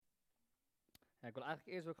Ja, ik wil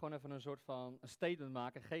eigenlijk eerst ook gewoon even een soort van een statement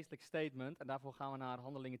maken, een geestelijk statement. En daarvoor gaan we naar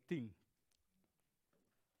Handelingen 10.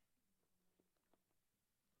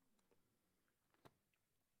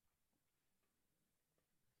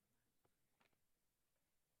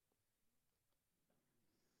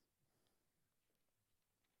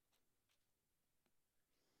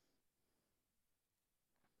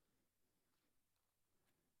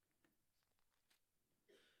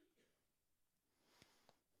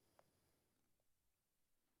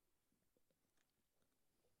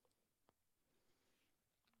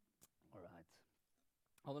 Alright.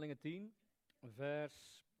 Handelingen 10,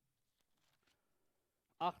 vers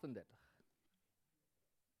 38.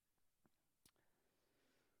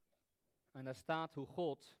 En daar staat hoe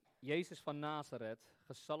God Jezus van Nazareth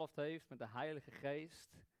gezalfd heeft met de Heilige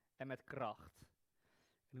Geest en met kracht.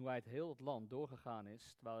 En hoe hij heel het land doorgegaan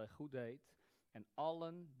is, terwijl hij goed deed. En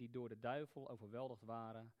allen die door de duivel overweldigd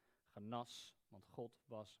waren, genas, want God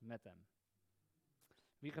was met hem.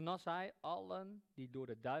 Wie genas hij? Allen die door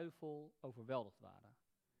de duivel overweldigd waren.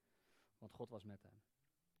 Want God was met hem.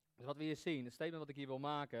 Dus wat we hier zien, het statement wat ik hier wil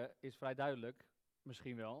maken, is vrij duidelijk.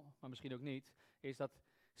 Misschien wel, maar misschien ook niet. Is dat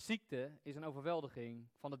ziekte is een overweldiging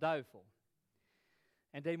van de duivel.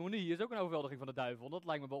 En demonie is ook een overweldiging van de duivel. Dat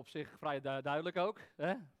lijkt me wel op zich vrij duidelijk ook.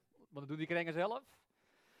 Hè? Want dat doen die kringen zelf.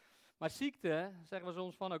 Maar ziekte, zeggen we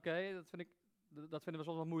soms van oké, dat vinden we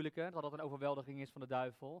soms wel moeilijker, dat dat een overweldiging is van de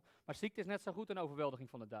duivel. Maar ziekte is net zo goed een overweldiging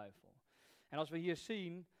van de duivel. En als we hier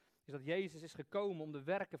zien, is dat Jezus is gekomen om de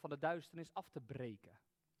werken van de duisternis af te breken.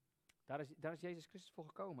 Daar is Jezus Christus voor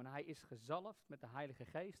gekomen. En hij is gezalfd met de Heilige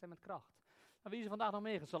Geest en met kracht. Nou, wie is er vandaag nog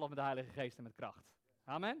meer gezalfd met de Heilige Geest en met kracht?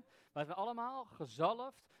 Amen. Wij zijn allemaal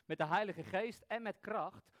gezalfd met de Heilige Geest en met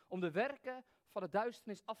kracht om de werken van de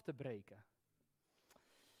duisternis af te breken.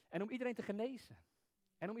 En om iedereen te genezen.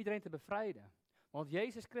 En om iedereen te bevrijden. Want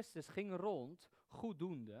Jezus Christus ging rond,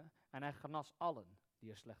 goeddoende, en hij genas allen die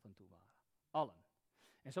er slecht aan toe waren. Allen.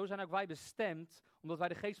 En zo zijn ook wij bestemd, omdat wij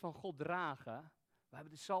de geest van God dragen. We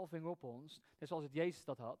hebben de salving op ons, net zoals het Jezus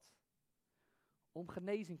dat had. Om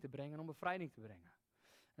genezing te brengen en om bevrijding te brengen.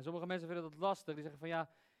 En sommige mensen vinden dat lastig. Die zeggen van ja,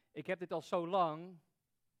 ik heb dit al zo lang.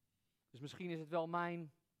 Dus misschien is het wel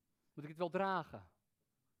moet ik het wel dragen.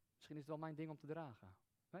 Misschien is het wel mijn ding om te dragen.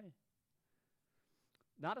 Nee.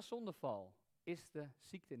 Na de zondeval is de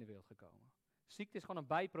ziekte in de wereld gekomen. Ziekte is gewoon een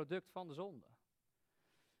bijproduct van de zonde.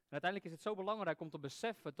 En uiteindelijk is het zo belangrijk om te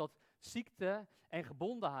beseffen dat ziekte en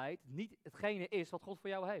gebondenheid niet hetgene is wat God voor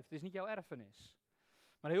jou heeft. Het is niet jouw erfenis.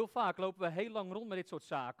 Maar heel vaak lopen we heel lang rond met dit soort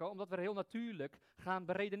zaken, omdat we er heel natuurlijk gaan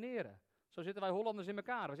beredeneren. Zo zitten wij Hollanders in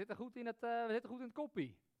elkaar. We zitten goed in het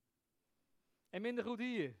koppie. En minder goed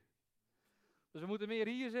hier. Dus we moeten meer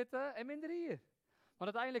hier zitten en minder hier.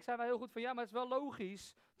 Want uiteindelijk zijn wij heel goed van, ja, maar het is wel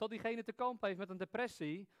logisch dat diegene te kampen heeft met een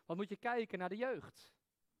depressie. Want moet je kijken naar de jeugd.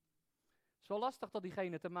 Het is wel lastig dat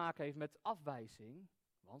diegene te maken heeft met afwijzing,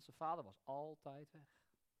 want zijn vader was altijd weg.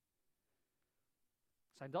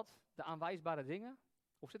 Zijn dat de aanwijsbare dingen?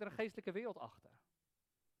 Of zit er een geestelijke wereld achter?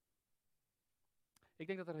 Ik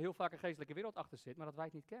denk dat er heel vaak een geestelijke wereld achter zit, maar dat wij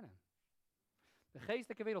het niet kennen. De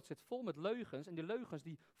geestelijke wereld zit vol met leugens en die leugens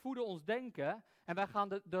die voeden ons denken en wij gaan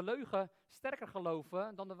de leugen sterker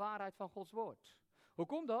geloven dan de waarheid van Gods woord. Hoe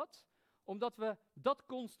komt dat? Omdat we dat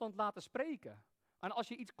constant laten spreken. En als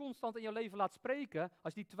je iets constant in je leven laat spreken,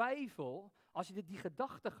 als die twijfel, als je die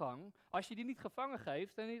gedachtegang, als je die niet gevangen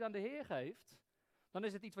geeft en niet aan de Heer geeft, dan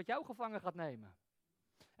is het iets wat jou gevangen gaat nemen.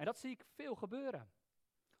 En dat zie ik veel gebeuren.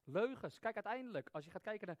 Leugens. Kijk, uiteindelijk, als je gaat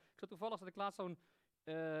kijken naar, ik zat toevallig dat ik laatst zo'n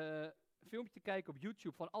filmpje te kijken op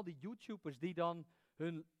YouTube van al die YouTubers die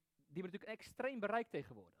hebben natuurlijk een extreem bereik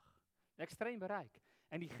tegenwoordig. Een extreem bereik.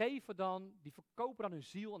 En die verkopen dan hun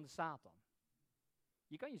ziel aan de Satan.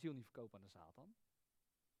 Je kan je ziel niet verkopen aan de Satan.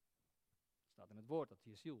 Het staat in het woord dat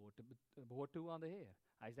je ziel behoort toe aan de Heer.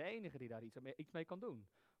 Hij is de enige die daar iets mee kan doen.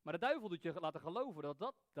 Maar de duivel doet je laten geloven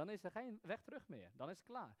dan is er geen weg terug meer. Dan is het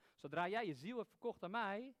klaar. Zodra jij je ziel hebt verkocht aan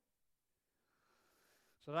mij,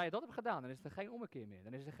 zodra je dat hebt gedaan, dan is er geen ommekeer meer.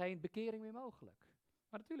 Dan is er geen bekering meer mogelijk.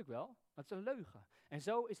 Maar natuurlijk wel, maar het is een leugen. En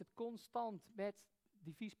zo is het constant met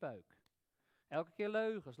die viespeuk. Elke keer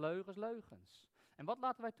leugens, leugens, leugens. En wat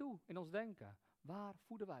laten wij toe in ons denken? Waar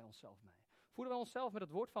voeden wij onszelf mee? Voeden wij onszelf met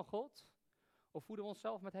het woord van God? Of voeden we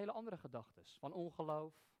onszelf met hele andere gedachten? Van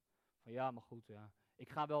ongeloof? Van ja, maar goed, ja. Ik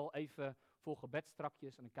ga wel even voor gebed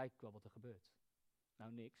strakjes en dan kijk ik wel wat er gebeurt.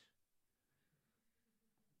 Nou, niks.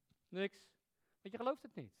 Niks. Want je gelooft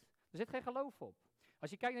het niet. Er zit geen geloof op. Als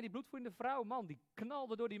je kijkt naar die bloedvloeiende vrouw, man, die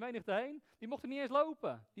knalde door die menigte heen. Die mocht er niet eens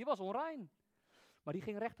lopen. Die was onrein. Maar die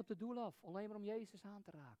ging recht op het doel af, alleen maar om Jezus aan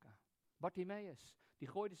te raken. Bartimaeus, die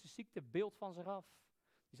gooide zijn ziektebeeld van zich af.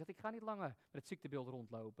 Je zegt, ik ga niet langer met het ziektebeeld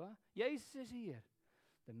rondlopen. Jezus is hier.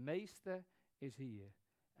 De meester is hier.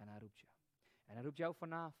 En hij roept je. En hij roept jou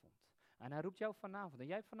vanavond. En hij roept jou vanavond. En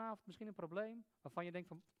jij hebt vanavond misschien een probleem waarvan je denkt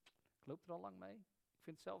van, ik loop er al lang mee. Ik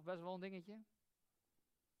vind het zelf best wel een dingetje.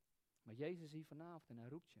 Maar Jezus is hier vanavond en hij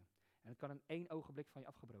roept je. En het kan in 1 ogenblik van je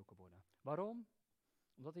afgebroken worden. Waarom?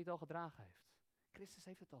 Omdat hij het al gedragen heeft. Christus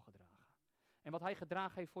heeft het al gedragen. En wat hij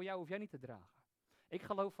gedragen heeft voor jou, hoef jij niet te dragen. Ik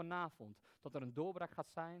geloof vanavond dat er een doorbraak gaat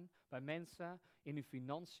zijn bij mensen in hun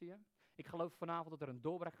financiën. Ik geloof vanavond dat er een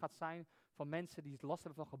doorbraak gaat zijn van mensen die last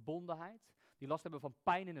hebben van gebondenheid. Die last hebben van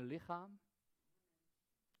pijn in hun lichaam.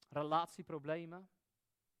 Relatieproblemen.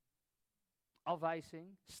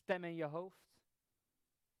 Afwijzing. Stem in je hoofd.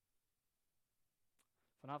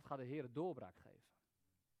 Vanavond gaat de Heer een doorbraak geven.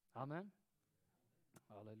 Amen.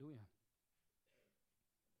 Halleluja.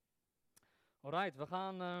 Alright, we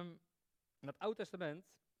gaan naar het Oude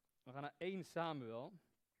Testament. We gaan naar 1 Samuel.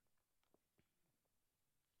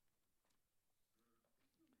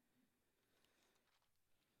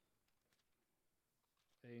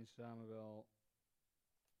 Samuel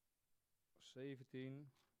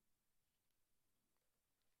 17.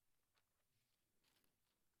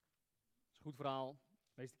 Het is een goed verhaal.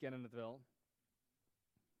 De meesten kennen het wel.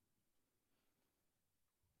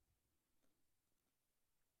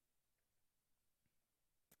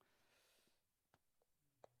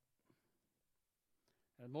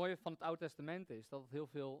 En het mooie van het Oude Testament is dat het heel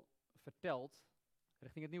veel vertelt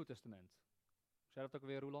richting het Nieuwe Testament. Zei dat ook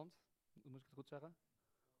weer, Roeland? Moet ik het goed zeggen?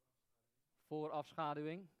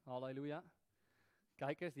 Voorafschaduwing. Halleluja.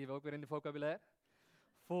 Kijk eens, die hebben we ook weer in de vocabulaire.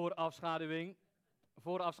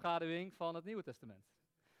 Voorafschaduwing van het Nieuwe Testament.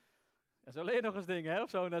 Ja, zo leer je nog eens dingen, hè, op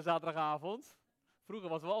zo'n zaterdagavond. Vroeger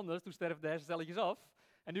was het wel anders, toen sterfden de hersencelletjes af.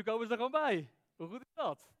 En nu komen ze er gewoon bij. Hoe goed is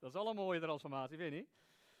dat? Dat is al een mooie transformatie, vind je niet?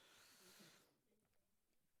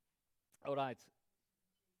 Alright.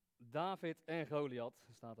 David en Goliath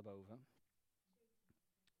staat erboven.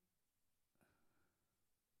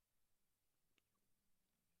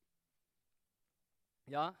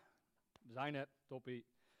 Ja, we zijn er. Toppie.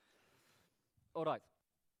 Alright.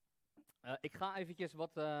 Ik ga eventjes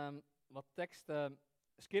wat tekst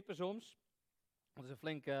skippen soms. Dat is een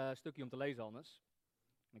flink stukje om te lezen anders.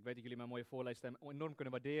 Ik weet dat jullie mijn mooie voorleesstem enorm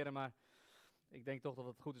kunnen waarderen, maar ik denk toch dat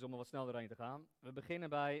het goed is om er wat snel doorheen te gaan. We beginnen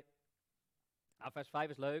bij, vers 5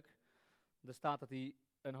 is leuk. Er staat dat hij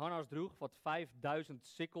een harnas droeg wat 5000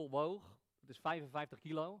 sikkel woog. Dat is 55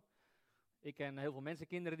 kilo. Ik ken heel veel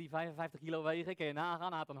mensenkinderen die 55 kilo wegen. Kun je nagaan,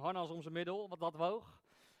 hij had een harnas om zijn middel, wat dat woog.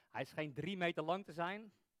 Hij scheen 3 meter lang te zijn.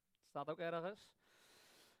 Dat staat ook ergens.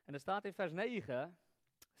 En er staat in vers 9,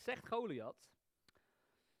 zegt Goliath,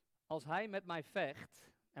 als hij met mij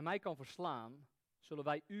vecht en mij kan verslaan, zullen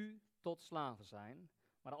wij u tot slaven zijn.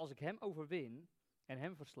 Maar als ik hem overwin en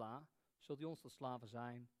hem versla, zult u ons tot slaven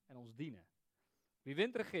zijn en ons dienen. Wie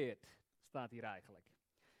wint regeert, staat hier eigenlijk.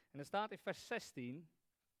 En er staat in vers 16,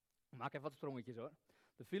 maak even wat sprongetjes hoor.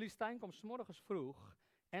 De Filistijn kwam 's morgens vroeg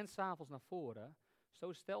en 's avonds naar voren.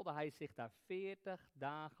 Zo stelde hij zich daar 40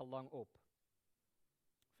 dagen lang op.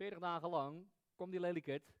 40 dagen lang kwam die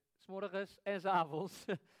lelijkert 's morgens en 's avonds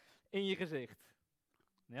in je gezicht.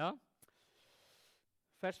 Ja?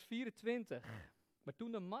 Vers 24. Maar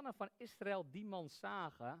toen de mannen van Israël die man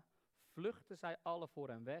zagen, vluchtten zij alle voor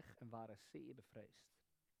hem weg en waren zeer bevreesd.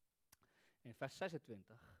 In vers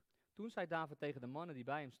 26. Toen zei David tegen de mannen die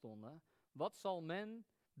bij hem stonden, wat zal men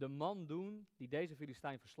de man doen die deze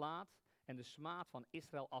Filistijn verslaat en de smaad van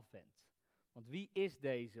Israël afwendt? Want wie is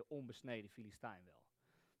deze onbesneden Filistijn wel?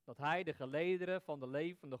 Dat hij de gelederen van de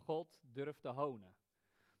levende God durft te honen.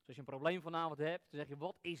 Dus als je een probleem vanavond hebt, dan zeg je,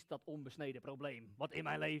 wat is dat onbesneden probleem? Wat in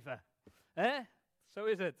mijn leven? Hè? Zo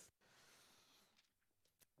is het.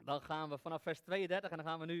 Dan gaan we vanaf vers 32 en dan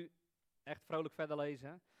gaan we nu echt vrolijk verder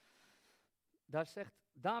lezen. Daar zegt,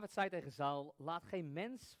 David zei tegen Saul, laat geen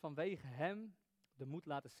mens vanwege hem de moed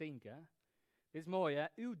laten zinken. Dit is mooi hè,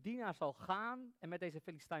 uw dienaar zal gaan en met deze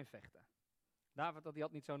Filistijn vechten. David die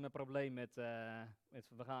had niet zo'n probleem met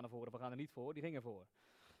we gaan ervoor of we gaan er niet voor, die ging ervoor.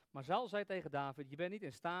 Maar Saul zei tegen David, je bent niet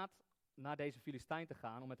in staat naar deze Filistijn te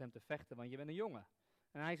gaan om met hem te vechten, want je bent een jongen.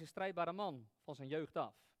 En hij is een strijdbare man van zijn jeugd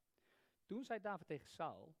af. Toen zei David tegen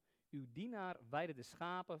Saul, uw dienaar weidde de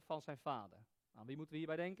schapen van zijn vader. Aan wie moeten we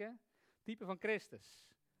hierbij denken? Type van Christus.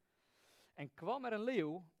 En kwam er een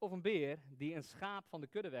leeuw of een beer die een schaap van de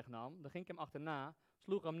kudde wegnam, dan ging ik hem achterna,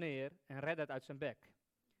 sloeg hem neer en redde het uit zijn bek.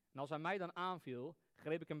 En als hij mij dan aanviel,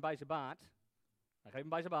 greep ik hem bij zijn baard. Hij greep hem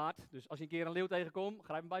bij zijn baard, dus als je een keer een leeuw tegenkomt,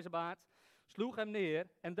 grijp hem bij zijn baard, sloeg hem neer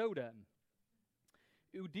en doodde hem.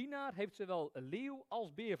 Uw dienaar heeft zowel een leeuw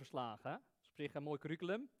als beer verslagen. Dat is op zich een mooi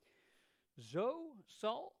curriculum. Zo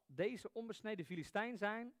zal deze onbesneden Filistijn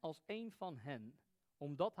zijn als een van hen,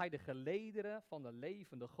 omdat hij de gelederen van de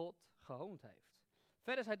levende God gehoond heeft.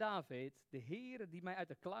 Verder zei David, de Heere die mij uit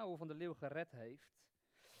de klauwen van de leeuw gered heeft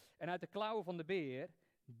en uit de klauwen van de beer,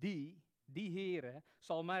 die Heere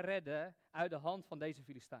zal mij redden uit de hand van deze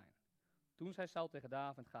Filistijn. Toen zei Saul tegen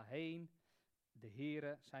David, ga heen, de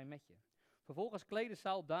Heere zij met je. Vervolgens kleedde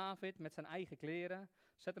Saul David met zijn eigen kleren,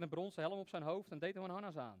 zette een bronzen helm op zijn hoofd en deed hem een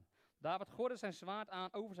harnas aan. David gordde zijn zwaard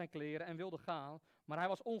aan over zijn kleren en wilde gaan, maar hij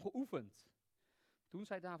was ongeoefend. Toen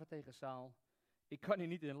zei David tegen Saul, ik kan hier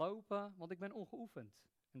niet in lopen, want ik ben ongeoefend.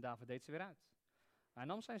 En David deed ze weer uit. Hij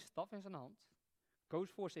nam zijn staf in zijn hand,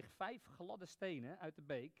 koos voor zich 5 gladde stenen uit de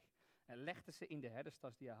beek en legde ze in de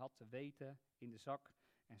herderstas die hij had te weten in de zak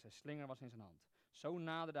en zijn slinger was in zijn hand. Zo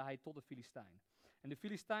naderde hij tot de Filistijn. En de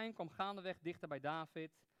Filistijn kwam gaandeweg dichter bij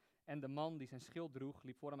David en de man die zijn schild droeg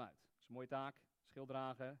liep voor hem uit. Dat is een mooie taak, schild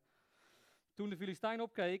dragen. Toen de Filistijn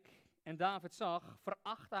opkeek en David zag,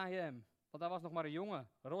 verachtte hij hem. Want hij was nog maar een jongen,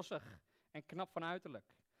 rossig en knap van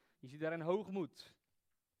uiterlijk. Je ziet daar een hoogmoed.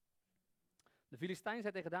 De Filistijn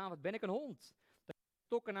zei tegen David, ben ik een hond? Dat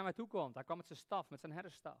stokken naar mij toe kwam. Hij kwam met zijn staf, met zijn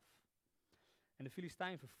herdersstaf. En de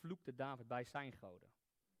Filistijn vervloekte David bij zijn goden.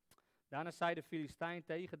 Daarna zei de Filistijn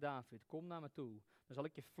tegen David, kom naar me toe. Dan zal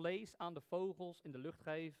ik je vlees aan de vogels in de lucht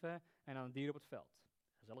geven en aan het dier op het veld.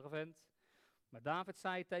 Gezellige vent. Maar David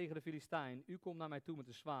zei tegen de Filistijn, u komt naar mij toe met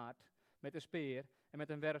een zwaard, met een speer en met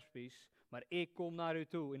een werpspies. Maar ik kom naar u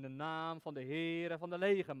toe in de naam van de Heere van de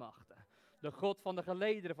legermachten. De God van de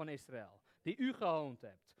gelederen van Israël, die u gehoond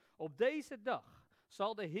hebt. Op deze dag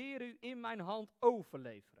zal de Heer u in mijn hand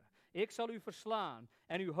overleveren. Ik zal u verslaan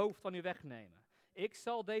en uw hoofd van u wegnemen. Ik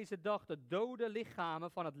zal deze dag de dode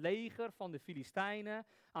lichamen van het leger van de Filistijnen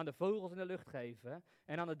aan de vogels in de lucht geven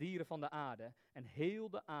en aan de dieren van de aarde. En heel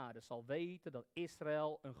de aarde zal weten dat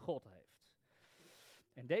Israël een God heeft.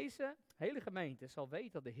 En deze hele gemeente zal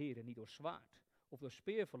weten dat de Heer niet door zwaard of door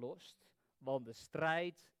speer verlost, want de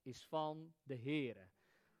strijd is van de Heer.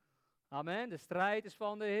 Amen, de strijd is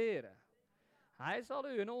van de Heer. Hij zal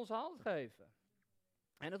u in onze hand geven.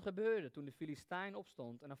 En het gebeurde toen de Filistijn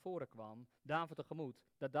opstond en naar voren kwam, David tegemoet,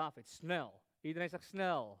 dat David snel, iedereen zegt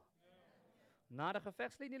snel, naar de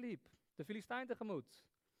gevechtslinie liep, de Filistijn tegemoet.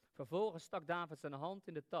 Vervolgens stak David zijn hand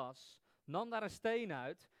in de tas, nam daar een steen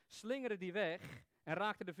uit, slingerde die weg en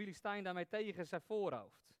raakte de Filistijn daarmee tegen zijn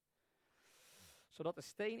voorhoofd. Zodat de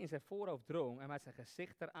steen in zijn voorhoofd drong en met zijn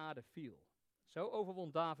gezicht ter aarde viel. Zo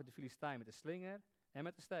overwon David de Filistijn met de slinger en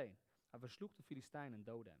met de steen. Hij versloeg de Filistijn en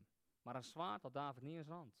doodde hem. Maar een zwaard had David niet in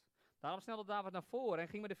zijn hand. Daarom snelde David naar voren en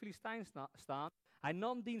ging met de Filistijn staan. Hij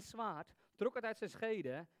nam diens zwaard, trok het uit zijn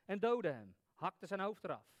schede en doodde hem. Hakte zijn hoofd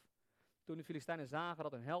eraf. Toen de Filistijnen zagen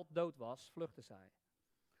dat hun held dood was, vluchtten zij.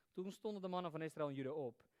 Toen stonden de mannen van Israël en Juda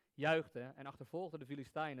op, juichten en achtervolgden de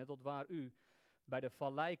Filistijnen tot waar u bij de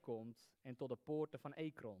vallei komt en tot de poorten van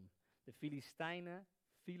Ekron. De Filistijnen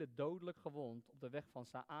vielen dodelijk gewond op de weg van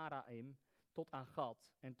Saaraim tot aan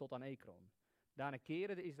Gad en tot aan Ekron. Daarna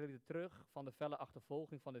keerden de Israëlieten terug van de felle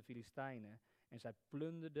achtervolging van de Filistijnen en zij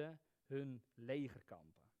plunderden hun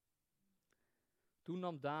legerkampen. Toen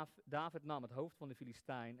nam David het hoofd van de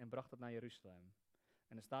Filistijn en bracht het naar Jeruzalem.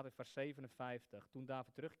 En er staat in vers 57, toen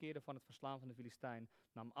David terugkeerde van het verslaan van de Filistijn,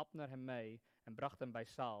 nam Abner hem mee en bracht hem bij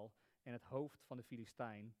Saul en het hoofd van de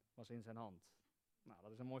Filistijn was in zijn hand. Nou,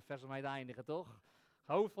 dat is een mooi vers om mee te eindigen, toch?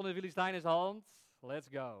 Hoofd van de Filistijn in zijn hand, let's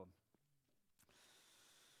go.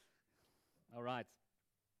 Alright.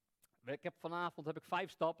 Vanavond heb ik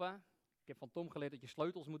 5 stappen. Ik heb van Tom geleerd dat je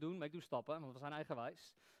sleutels moet doen, maar ik doe stappen, want we zijn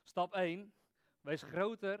eigenwijs. Stap 1, wees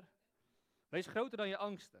groter dan je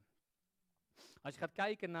angsten. Als je gaat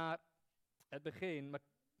kijken naar het begin,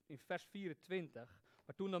 in vers 24,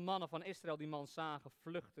 maar toen de mannen van Israël die man zagen,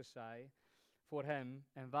 vluchtten zij voor hem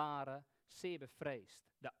en waren zeer bevreesd.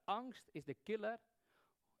 De angst is de killer,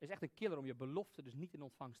 is echt een killer om je belofte dus niet in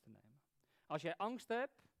ontvangst te nemen. Als jij angst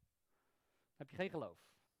hebt, heb je geen geloof.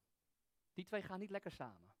 Die twee gaan niet lekker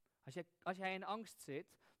samen. Als jij in angst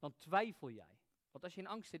zit, dan twijfel jij. Want als je in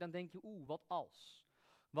angst zit, dan denk je, wat als?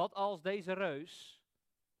 Wat als deze reus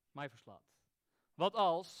mij verslaat? Wat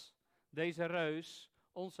als deze reus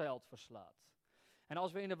ons held verslaat? En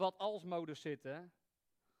als we in de wat als modus zitten,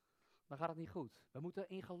 dan gaat het niet goed. We moeten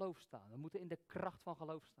in geloof staan. We moeten in de kracht van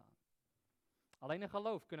geloof staan. Alleen in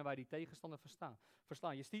geloof kunnen wij die tegenstander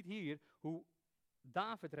verslaan. Je ziet hier hoe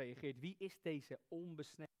David reageert. Wie is deze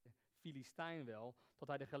onbesneden Filistijn wel, dat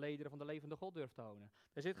hij de gelederen van de levende God durft te honen?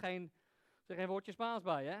 Er zit geen woordje Spaans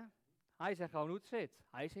bij, hè? Hij zegt gewoon hoe het zit.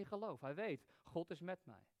 Hij is in geloof. Hij weet, God is met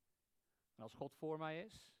mij. En als God voor mij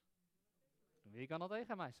is, wie kan dat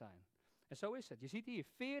tegen mij zijn? En zo is het. Je ziet hier,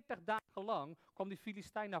 40 dagen lang kwam die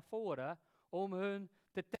Filistijn naar voren om hun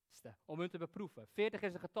te testen, om hun te beproeven. 40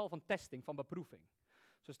 is een getal van testing, van beproeving.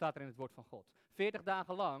 Zo staat er in het woord van God. 40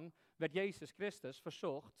 dagen lang werd Jezus Christus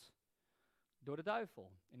verzocht door de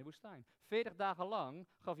duivel in de woestijn. 40 dagen lang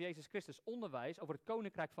gaf Jezus Christus onderwijs over het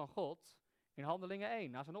koninkrijk van God in Handelingen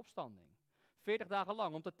 1, na zijn opstanding. 40 dagen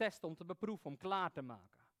lang om te testen, om te beproeven, om klaar te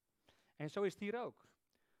maken. En zo is het hier ook.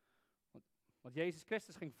 Want Jezus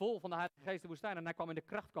Christus ging vol van de Heilige Geest de woestijn en hij kwam in de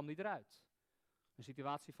kracht, kwam hij eruit. Een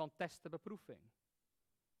situatie van testen, beproeving.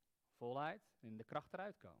 Volheid en in de kracht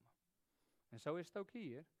eruit komen. En zo is het ook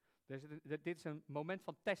hier. Dus dit is een moment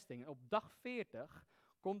van testing. En op dag 40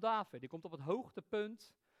 komt David. Die komt op het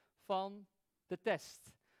hoogtepunt van de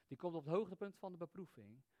test. Die komt op het hoogtepunt van de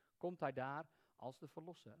beproeving. Komt hij daar als de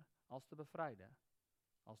verlosser, als de bevrijder,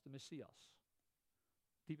 als de Messias.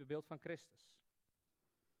 Type beeld van Christus.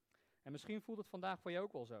 En misschien voelt het vandaag voor je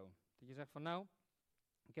ook wel zo. Dat je zegt van nou,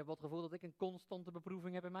 ik heb wel het gevoel dat ik een constante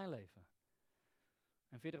beproeving heb in mijn leven.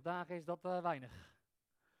 En 40 dagen is dat weinig.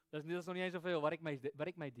 Dat is nog niet eens zoveel waar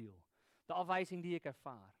ik mee deal. De afwijzing die ik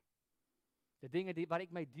ervaar. De dingen waar ik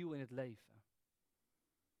mee deal in het leven.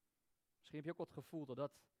 Misschien heb je ook wat het gevoel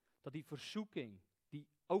dat die verzoeking, die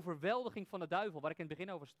overweldiging van de duivel, waar ik in het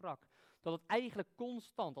begin over sprak, dat het eigenlijk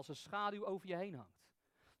constant als een schaduw over je heen hangt.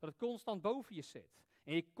 Dat het constant boven je zit.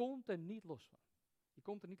 En je komt er niet los van. Je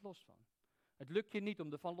komt er niet los van. Het lukt je niet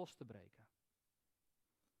om ervan los te breken.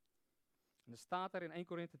 En er staat er in 1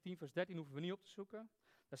 Korinthe 10 vers 13, hoeven we niet op te zoeken.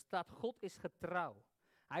 Daar staat, God is getrouw.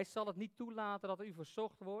 Hij zal het niet toelaten dat u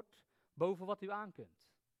verzocht wordt boven wat u aankunt.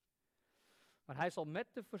 Maar hij zal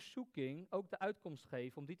met de verzoeking ook de uitkomst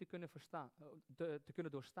geven om die te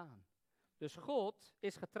kunnen doorstaan. Dus God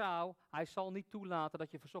is getrouw, hij zal niet toelaten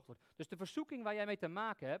dat je verzocht wordt. Dus de verzoeking waar jij mee te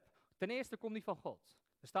maken hebt, ten eerste komt niet van God.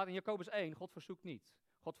 Er staat in Jacobus 1, God verzoekt niet.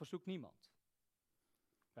 God verzoekt niemand.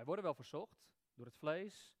 Wij worden wel verzocht door het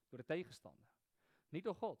vlees, door de tegenstander. Niet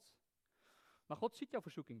door God. Maar God ziet jouw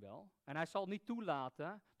verzoeking wel. En hij zal niet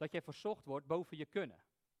toelaten dat jij verzocht wordt boven je kunnen.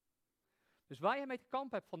 Dus waar je mee te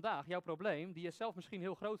kampen hebt vandaag, jouw probleem, die je zelf misschien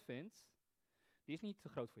heel groot vindt, die is niet te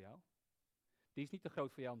groot voor jou. Die is niet te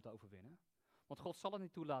groot voor jou om te overwinnen. Want God zal het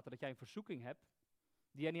niet toelaten dat jij een verzoeking hebt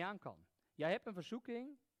die jij niet aan kan. Jij hebt een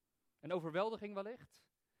verzoeking, een overweldiging wellicht,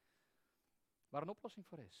 waar een oplossing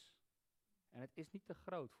voor is. En het is niet te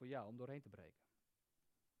groot voor jou om doorheen te breken.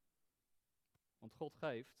 Want God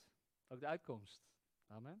geeft ook de uitkomst.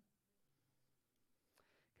 Amen.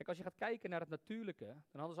 Kijk, als je gaat kijken naar het natuurlijke,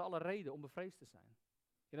 dan hadden ze alle reden om bevreesd te zijn.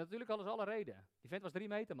 Ja, natuurlijk hadden ze alle reden. Die vent was 3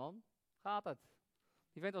 meter, man. Gaat het?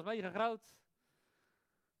 Die vent was mega groot.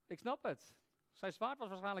 Ik snap het. Zijn zwaard was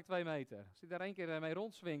waarschijnlijk 2 meter. Als hij daar 1 keer mee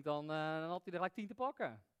rondswingt, dan had hij er gelijk 10 te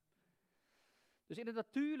pakken. Dus in het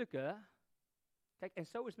natuurlijke, kijk, en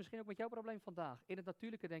zo is het misschien ook met jouw probleem vandaag. In het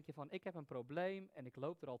natuurlijke denk je van, ik heb een probleem en ik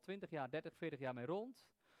loop er al 20 jaar, 30, 40 jaar mee rond.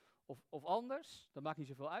 Of anders, dat maakt niet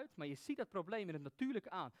zoveel uit, maar je ziet dat probleem in het natuurlijke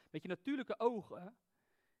aan. Met je natuurlijke ogen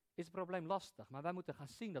is het probleem lastig, maar wij moeten gaan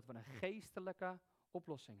zien dat we een geestelijke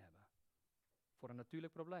oplossing hebben. Voor een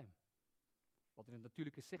natuurlijk probleem. Wat in het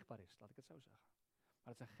natuurlijke zichtbaar is, laat ik het zo zeggen.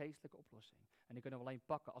 Maar het is een geestelijke oplossing. En die kunnen we alleen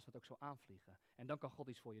pakken als we het ook zo aanvliegen. En dan kan God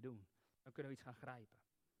iets voor je doen. Dan kunnen we iets gaan grijpen.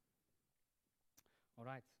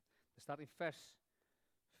 Alright. Er staat in vers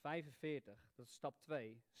 45, dat is stap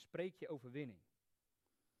 2, spreek je overwinning.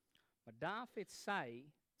 Maar David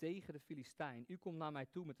zei tegen de Filistijn, u komt naar mij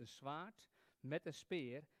toe met een zwaard, met een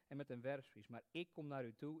speer en met een werpspies. Maar ik kom naar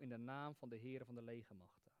u toe in de naam van de Heere van de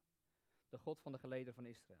legermachten. De God van de gelederen van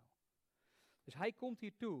Israël. Dus hij komt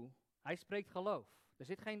hier toe, hij spreekt geloof. Er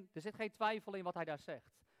zit geen twijfel in wat hij daar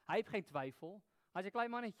zegt. Hij heeft geen twijfel, hij is een klein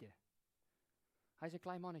mannetje. Hij is een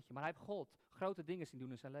klein mannetje, maar hij heeft God grote dingen zien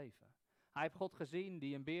doen in zijn leven. Hij heeft God gezien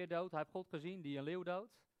die een beer doodt, hij heeft God gezien die een leeuw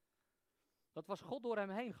doodt. Dat was God door hem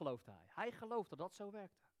heen, geloofde hij. Hij geloofde dat dat zo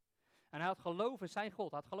werkte. En hij had geloof in zijn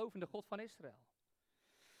God, hij had geloof in de God van Israël.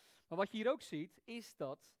 Maar wat je hier ook ziet, is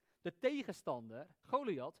dat de tegenstander,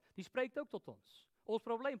 Goliath, die spreekt ook tot ons. Ons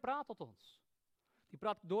probleem praat tot ons. Die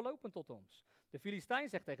praat doorlopend tot ons. De Filistijn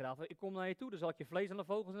zegt tegen David, ik kom naar je toe, dan zal ik je vlees aan de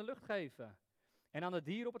vogels in de lucht geven. En aan de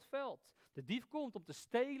dieren op het veld. De dief komt om te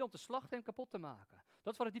stelen, om te slachten en kapot te maken.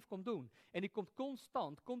 Dat is wat de dief komt doen. En die komt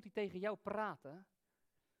constant, tegen jou praten,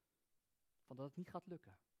 van dat het niet gaat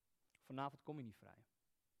lukken. Vanavond kom je niet vrij.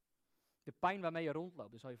 De pijn waarmee je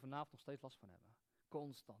rondloopt, daar zal je vanavond nog steeds last van hebben.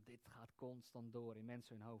 Constant, dit gaat constant door in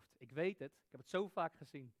mensen hun hoofd. Ik weet het, ik heb het zo vaak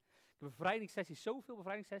gezien. Ik heb zoveel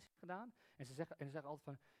bevrijdingssessies gedaan. En ze zeggen altijd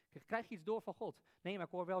van, krijg je iets door van God? Nee, maar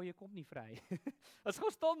ik hoor wel, je komt niet vrij. Dat is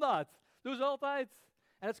gewoon standaard. Doen ze altijd.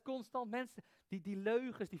 En het is constant. Mensen, die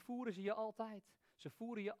leugens, die voeren ze je altijd. Ze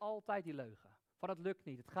voeren je altijd die leugen. Van het lukt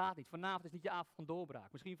niet, het gaat niet, vanavond is niet je avond van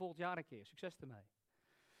doorbraak. Misschien volgend jaar een keer, succes ermee.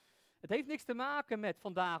 Het heeft niks te maken met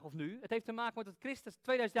vandaag of nu. Het heeft te maken met wat Christus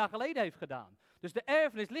 2000 jaar geleden heeft gedaan. Dus de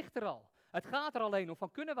erfenis ligt er al. Het gaat er alleen om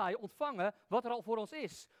van, kunnen wij ontvangen wat er al voor ons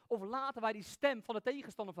is? Of laten wij die stem van de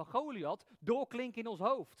tegenstander van Goliath doorklinken in ons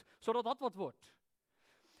hoofd, zodat dat wat wordt?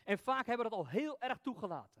 En vaak hebben we dat al heel erg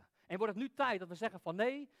toegelaten. En wordt het nu tijd dat we zeggen van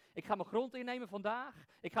nee, ik ga mijn grond innemen vandaag.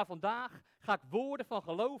 Vandaag ga ik woorden van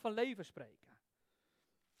geloof en leven spreken.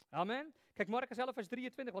 Amen. Kijk, Markus 11 vers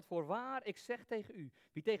 23. Wat voorwaar, ik zeg tegen u.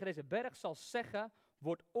 Wie tegen deze berg zal zeggen,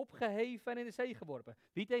 wordt opgeheven en in de zee geworpen.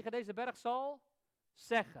 Wie tegen deze berg zal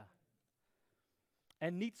zeggen.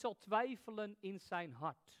 En niet zal twijfelen in zijn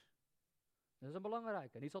hart. Dat is een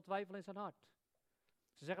belangrijke. Niet zal twijfelen in zijn hart.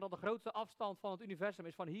 Ze zeggen dat de grootste afstand van het universum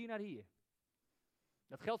is van hier naar hier.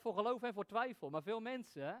 Dat geldt voor geloof en voor twijfel. Maar veel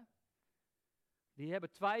mensen, die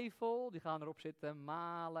hebben twijfel, die gaan erop zitten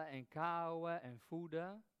malen en kauwen en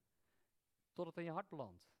voeden, tot het in je hart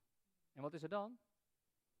belandt. En wat is er dan?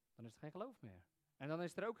 Dan is er geen geloof meer. En dan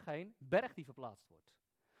is er ook geen berg die verplaatst wordt.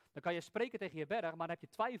 Dan kan je spreken tegen je berg, maar dan heb je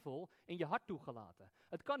twijfel in je hart toegelaten.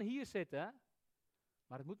 Het kan hier zitten,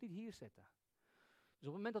 maar het moet niet hier zitten. Dus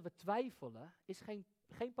op het moment dat we twijfelen, is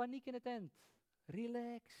geen paniek in de tent.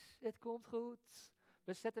 Relax, het komt goed.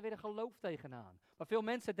 We zetten weer een geloof tegenaan. Maar veel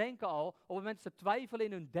mensen denken al, op het moment dat ze twijfelen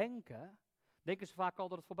in hun denken, denken ze vaak al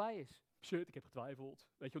dat het voorbij is. Shit, ik heb getwijfeld.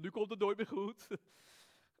 Weet je, nu komt het nooit meer goed.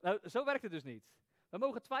 Nou, zo werkt het dus niet. We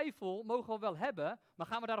mogen twijfel, mogen we wel hebben, maar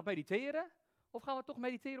gaan we daarop mediteren? Of gaan we toch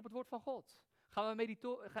mediteren op het woord van God? Gaan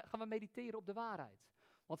we mediteren op de waarheid?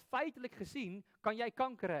 Want feitelijk gezien kan jij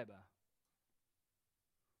kanker hebben.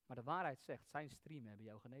 Maar de waarheid zegt, zijn striemen hebben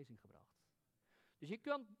jouw genezing gebracht. Dus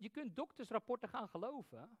je kunt doktersrapporten gaan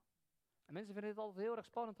geloven. En mensen vinden het altijd heel erg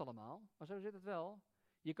spannend allemaal. Maar zo zit het wel.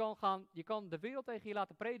 Je kan de wereld tegen je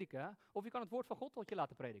laten prediken. Of je kan het woord van God tot je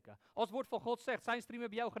laten prediken. Als het woord van God zegt, zijn striemen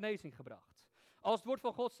hebben jouw genezing gebracht. Als het woord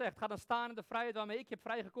van God zegt, ga dan staan in de vrijheid waarmee ik je heb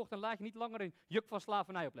vrijgekocht en laat je niet langer een juk van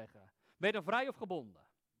slavernij opleggen. Ben je dan vrij of gebonden?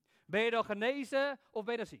 Ben je dan genezen of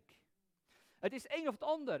ben je dan ziek? Het is het een of het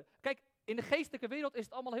ander. Kijk, in de geestelijke wereld is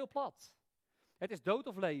het allemaal heel plat. Het is dood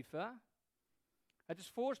of leven. Het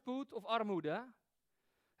is voorspoed of armoede.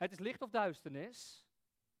 Het is licht of duisternis.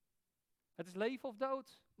 Het is leven of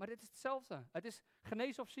dood. Maar dit is hetzelfde. Het is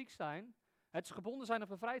genezen of ziek zijn. Het is gebonden zijn of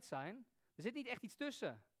bevrijd zijn. Er zit niet echt iets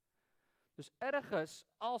tussen. Dus ergens,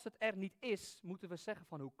 als het er niet is, moeten we zeggen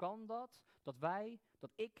van hoe kan dat?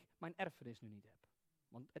 Dat ik mijn erfenis nu niet heb.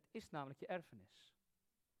 Want het is namelijk je erfenis.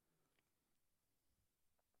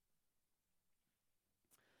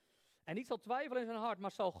 En niet zal twijfelen in zijn hart,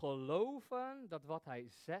 maar zal geloven dat wat hij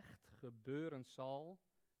zegt gebeuren zal.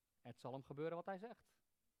 Het zal hem gebeuren wat hij zegt.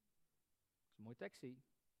 Dat is een mooie tekstje.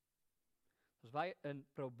 Als wij een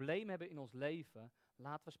probleem hebben in ons leven,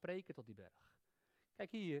 laten we spreken tot die berg.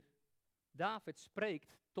 Kijk hier, David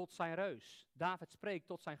spreekt tot zijn reus. David spreekt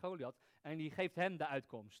tot zijn Goliath en die geeft hem de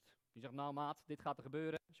uitkomst. Die zegt, nou maat, dit gaat er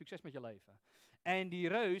gebeuren, succes met je leven. En die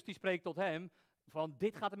reus die spreekt tot hem van,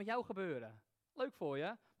 dit gaat er met jou gebeuren. Leuk voor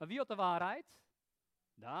je, maar wie had de waarheid?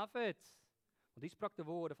 David. Want die sprak de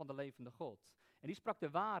woorden van de levende God. En die sprak de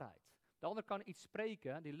waarheid. De ander kan iets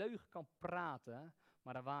spreken, die leugen kan praten,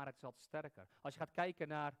 maar de waarheid is altijd sterker. Als je gaat kijken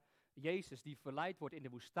naar Jezus die verleid wordt in de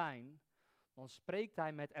woestijn, dan spreekt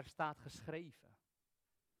hij met er staat geschreven.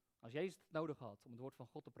 Als Jezus het nodig had om het woord van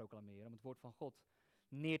God te proclameren, om het woord van God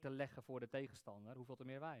neer te leggen voor de tegenstander, hoeveel te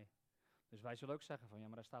meer wij. Dus wij zullen ook zeggen van ja,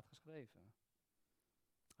 maar er staat geschreven.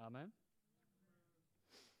 Amen.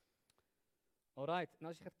 Alright, en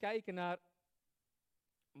als je gaat kijken naar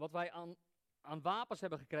wat wij aan wapens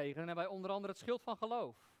hebben gekregen, dan hebben wij onder andere het schild van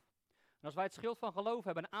geloof. En als wij het schild van geloof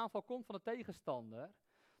hebben, een aanval komt van de tegenstander,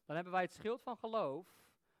 dan hebben wij het schild van geloof,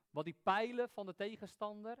 wat die pijlen van de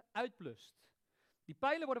tegenstander uitblust. Die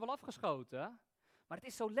pijlen worden wel afgeschoten, maar het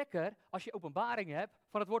is zo lekker als je openbaring hebt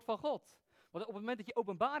van het woord van God. Want op het moment dat je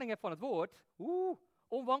openbaring hebt van het woord,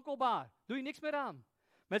 onwankelbaar, doe je niks meer aan.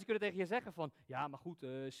 Mensen kunnen tegen je zeggen van, ja maar goed,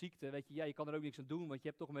 ziekte, weet je, ja, je kan er ook niks aan doen, want je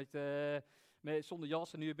hebt toch met zonder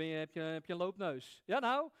jas en nu heb je een loopneus. Ja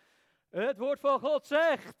nou, het woord van God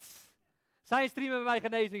zegt, zijn striemen hebben mij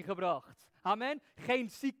genezing gebracht. Amen. Geen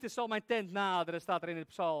ziekte zal mijn tent naderen, staat er in de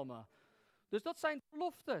psalmen. Dus dat zijn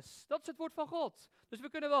beloftes. Dat is het woord van God. Dus we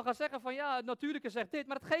kunnen wel gaan zeggen van ja, het natuurlijke zegt dit,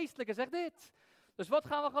 maar het geestelijke zegt dit. Dus wat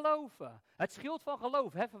gaan we geloven? Het schild van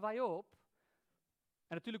geloof heffen wij op.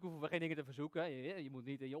 En natuurlijk hoeven we geen dingen te verzoeken. Je moet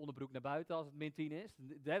niet in je onderbroek naar buiten als het min 10 is.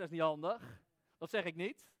 Dat is niet handig. Dat zeg ik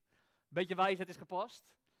niet. Een beetje wijsheid is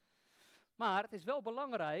gepast. Maar het is wel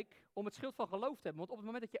belangrijk om het schild van geloof te hebben. Want op het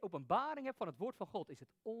moment dat je openbaring hebt van het woord van God, is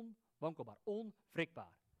het onwankelbaar,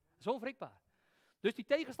 onwrikbaar. Het is onwrikbaar. Dus die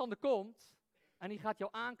tegenstander komt en die gaat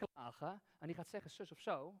jou aanklagen en die gaat zeggen zus of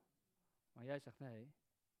zo. Maar jij zegt nee,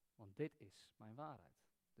 want dit is mijn waarheid.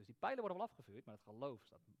 Dus die pijlen worden wel afgevuurd, maar het geloof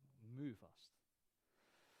staat muurvast.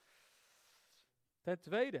 Ten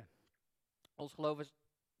tweede, ons geloof is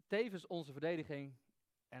tevens onze verdediging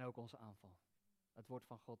en ook onze aanval. Het woord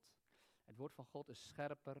van God. Het woord van God is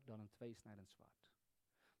scherper dan een tweesnijdend zwaard.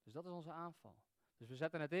 Dus dat is onze aanval. Dus we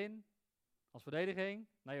zetten het in als verdediging.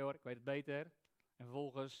 Nee hoor, ik weet het beter. En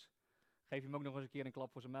vervolgens geef je hem ook nog eens een keer een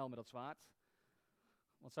klap voor zijn muil met dat zwaard.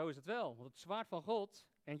 Want zo is het wel. Want het zwaard van God,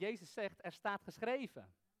 en Jezus zegt, er staat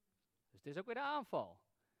geschreven. Dus het is ook weer de aanval.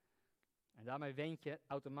 En daarmee wend je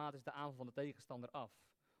automatisch de aanval van de tegenstander af.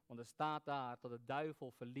 Want er staat daar dat de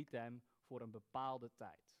duivel verliet hem voor een bepaalde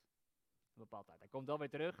tijd. Een bepaalde tijd. Hij komt wel weer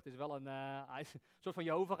terug. Het is wel hij is een soort van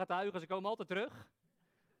Jehovah-getuigen. Ze komen altijd terug.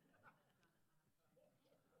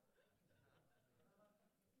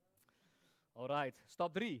 Alright,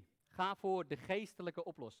 stap 3. Ga voor de geestelijke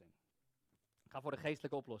oplossing. Ga voor de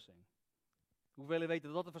geestelijke oplossing. Hoeveel weten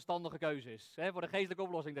dat dat een verstandige keuze is? Hè, voor de geestelijke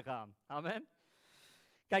oplossing te gaan. Amen.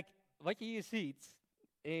 Kijk, wat je hier ziet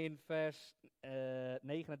in vers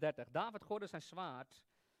 39. David gordde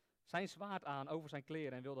zijn zwaard aan over zijn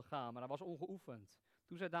kleren en wilde gaan, maar hij was ongeoefend.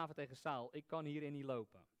 Toen zei David tegen Saul, ik kan hierin niet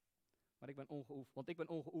lopen. Maar ik ben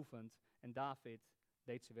ongeoefend. En David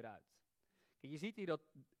deed ze weer uit. Kijk, je ziet hier dat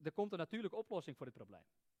er komt een natuurlijke oplossing voor dit probleem.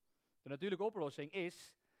 De natuurlijke oplossing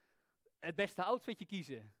is het beste outfitje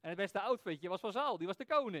kiezen. En het beste outfitje was van Saul, die was de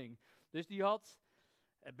koning. Dus die had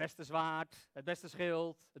het beste zwaard, het beste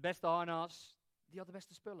schild, het beste harnas. Die had de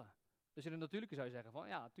beste spullen. Dus in het natuurlijke zou je zeggen van,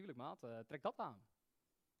 ja, tuurlijk maat, trek dat aan.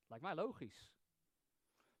 Lijkt mij logisch.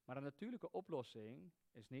 Maar een natuurlijke oplossing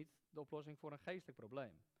is niet de oplossing voor een geestelijk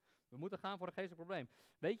probleem. We moeten gaan voor een geestelijk probleem.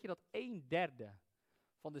 Weet je dat 1/3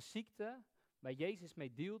 van de ziekte waar Jezus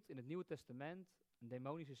mee dealt in het Nieuwe Testament een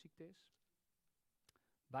demonische ziekte is?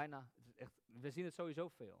 Bijna, het is echt, we zien het sowieso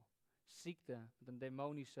veel. Ziekte met een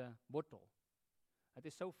demonische wortel. Het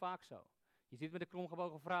is zo vaak zo. Je ziet het met de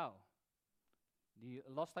kromgebogen vrouw. Die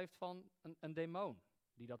last heeft van een demon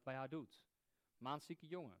die dat bij haar doet. Maandzieke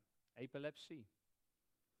jongen, epilepsie.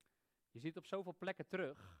 Je ziet het op zoveel plekken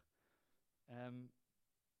terug.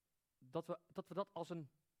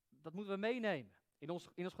 Dat moeten we meenemen in ons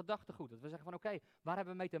gedachtegoed. Dat we zeggen van oké, waar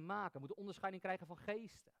hebben we mee te maken? We moeten onderscheiding krijgen van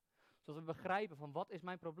geesten. Zodat we begrijpen van wat is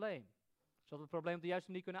mijn probleem. Zodat we het probleem op de juiste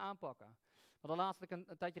manier kunnen aanpakken. Want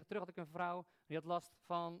een tijdje terug had ik een vrouw die had last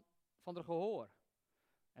van de gehoor.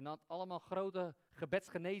 En dan had allemaal grote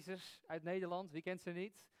gebedsgenezers uit Nederland, wie kent ze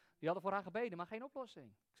niet? Die hadden voor haar gebeden, maar geen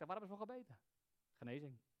oplossing. Ik zei, waar hebben ze voor gebeden?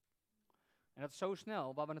 Genezing. En dat is zo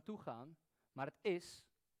snel waar we naartoe gaan, maar het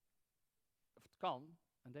kan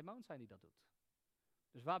een demon zijn die dat doet.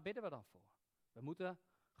 Dus waar bidden we dan voor? We moeten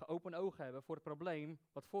geopende ogen hebben voor het probleem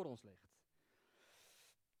wat voor ons ligt.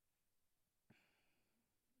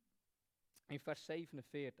 In vers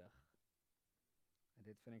 47, en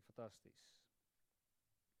dit vind ik fantastisch.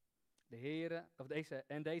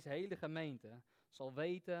 Deze hele gemeente zal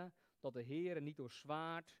weten dat de Heere niet door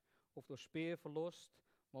zwaard of door speer verlost,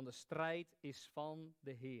 want de strijd is van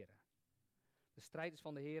de Heere. De strijd is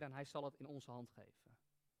van de Heere en hij zal het in onze hand geven.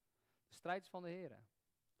 De strijd is van de Heere.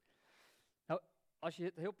 Nou, als je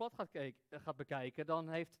het heel plat gaat bekijken, dan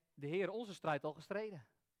heeft de Heere onze strijd al gestreden.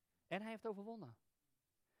 En hij heeft overwonnen.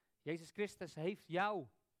 Jezus Christus heeft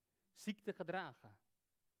jouw ziekte gedragen.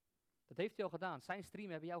 Dat heeft hij al gedaan. Zijn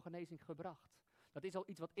striemen hebben jouw genezing gebracht. Dat is al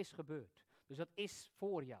iets wat is gebeurd. Dus dat is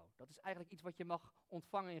voor jou. Dat is eigenlijk iets wat je mag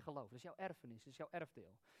ontvangen in geloof. Dat is jouw erfenis, dat is jouw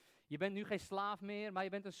erfdeel. Je bent nu geen slaaf meer, maar je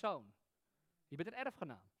bent een zoon. Je bent een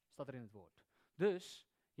erfgenaam, staat er in het woord. Dus,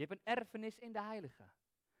 je hebt een erfenis in de Heilige.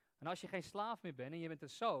 En als je geen slaaf meer bent en je bent een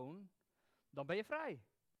zoon, dan ben je vrij.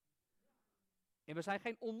 En we zijn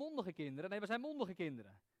geen onmondige kinderen, nee, we zijn mondige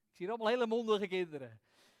kinderen. Ik zie hier allemaal hele mondige kinderen.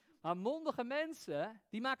 Maar mondige mensen,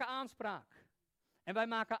 die maken aanspraak. En wij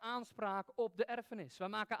maken aanspraak op de erfenis. Wij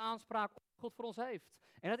maken aanspraak op wat God voor ons heeft.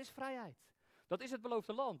 En dat is vrijheid. Dat is het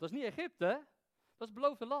beloofde land. Dat is niet Egypte, dat is het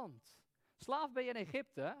beloofde land. Slaaf ben je in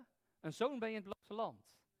Egypte, een zoon ben je in het beloofde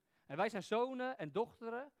land. En wij zijn zonen en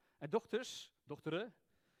dochters.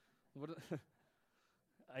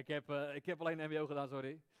 Ik heb alleen een MBO gedaan,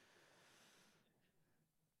 sorry.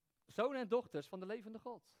 Zonen en dochters van de levende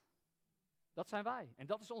God. Dat zijn wij. En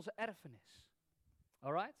dat is onze erfenis.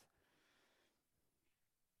 Alright?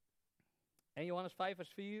 1 Johannes 5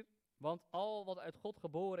 vers 4. Want al wat uit God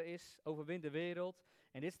geboren is, overwint de wereld.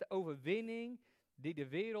 En dit is de overwinning die de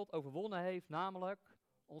wereld overwonnen heeft, namelijk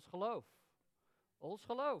ons geloof. Ons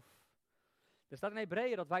geloof. Er staat in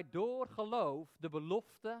Hebreeën dat wij door geloof de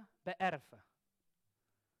belofte beërven.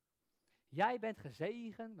 Jij bent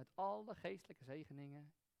gezegend met alle geestelijke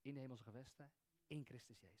zegeningen in de hemelse gewesten in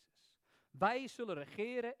Christus Jezus. Wij zullen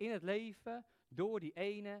regeren in het leven door die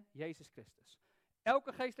ene Jezus Christus.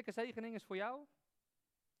 Elke geestelijke zegening is voor jou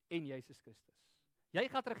in Jezus Christus. Jij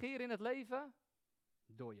gaat regeren in het leven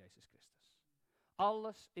door Jezus Christus.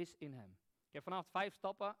 Alles is in hem. Ik heb vanavond 5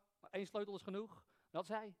 stappen, maar 1 sleutel is genoeg. Dat is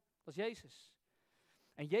hij, dat is Jezus.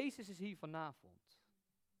 En Jezus is hier vanavond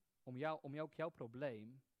om ook jouw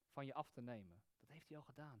probleem van je af te nemen. Dat heeft hij al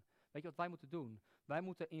gedaan. Weet je wat wij moeten doen? Wij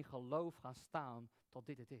moeten in geloof gaan staan tot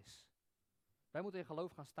dit het is. Wij moeten in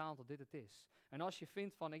geloof gaan staan tot dit het is. En als je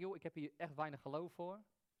vindt van, joh, ik heb hier echt weinig geloof voor.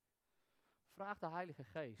 Vraag de Heilige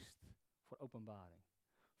Geest voor openbaring.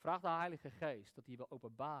 Vraag de Heilige Geest dat hij wil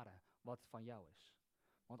openbaren wat van jou is.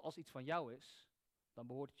 Want als iets van jou is, dan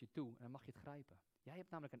behoort het je toe en dan mag je het grijpen. Jij hebt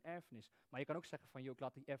namelijk een erfenis. Maar je kan ook zeggen van, joh, ik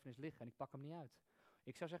laat die erfenis liggen en ik pak hem niet uit.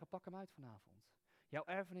 Ik zou zeggen, pak hem uit vanavond. Jouw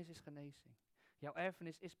erfenis is genezing. Jouw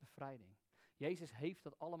erfenis is bevrijding. Jezus heeft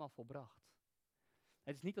dat allemaal volbracht.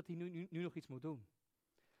 Het is niet dat hij nu nog iets moet doen.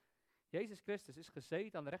 Jezus Christus is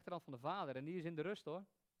gezeten aan de rechterhand van de Vader en die is in de rust hoor.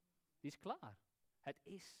 Die is klaar. Het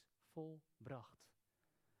is volbracht.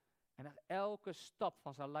 En echt elke stap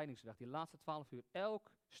van zijn leidingsweg, die laatste 12 uur,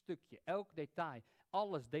 elk stukje, elk detail,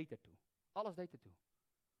 alles deed ertoe. Alles deed ertoe.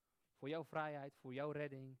 Voor jouw vrijheid, voor jouw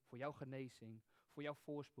redding, voor jouw genezing, voor jouw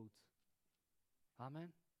voorspoed.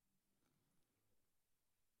 Amen.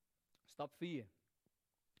 Stap 4.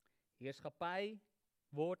 Heerschappij,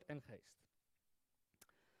 woord en geest.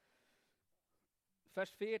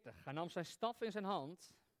 Vers 40. Hij nam zijn staf in zijn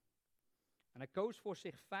hand en hij koos voor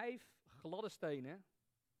zich 5 gladde stenen.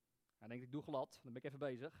 Hij denkt, ik doe glad, dan ben ik even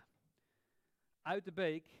bezig. Uit de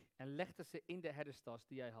beek en legde ze in de herderstas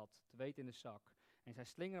die hij had, te weten in de zak. En zijn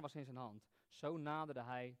slinger was in zijn hand. Zo naderde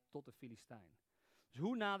hij tot de Filistijn. Dus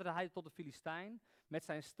hoe naderde hij tot de Filistijn? Met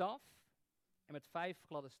zijn staf en met 5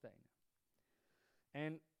 gladde stenen.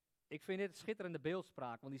 En ik vind dit een schitterende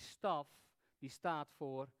beeldspraak, want die staf die staat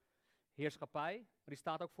voor heerschappij, maar die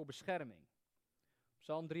staat ook voor bescherming.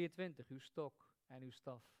 Psalm 23, uw stok en uw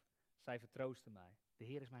staf, zij vertroosten mij. De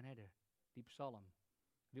Heer is mijn herder, die psalm.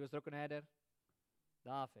 Wie was er ook een herder?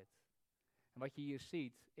 David. En wat je hier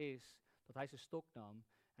ziet is dat hij zijn stok nam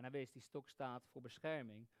en hij wees die stok staat voor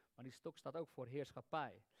bescherming, maar die stok staat ook voor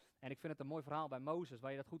heerschappij. En ik vind het een mooi verhaal bij Mozes,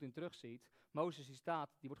 waar je dat goed in terugziet. Mozes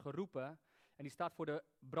die wordt geroepen en die staat voor de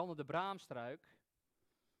brandende braamstruik.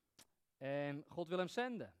 En God wil hem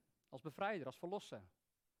zenden, als bevrijder, als verlosser.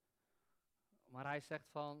 Maar hij zegt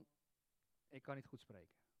van, ik kan niet goed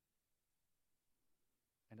spreken.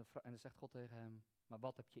 En dan zegt God tegen hem, maar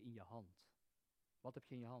wat heb je in je hand? Wat heb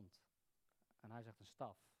je in je hand? En hij zegt een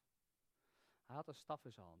staf. Hij had een staf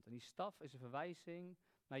in zijn hand. En die staf is een verwijzing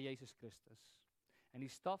naar Jezus Christus. En die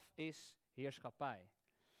staf is heerschappij.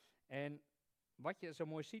 En wat je zo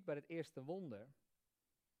mooi ziet bij het eerste wonder,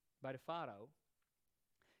 bij de farao,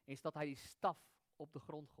 is dat hij die staf op de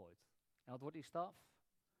grond gooit. En wat wordt die staf?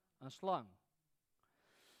 Een slang.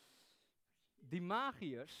 Die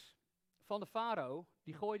magiërs van de farao,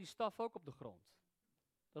 die gooien die staf ook op de grond.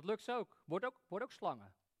 Dat lukt ook. Wordt ook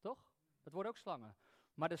slangen, toch? Dat worden ook slangen.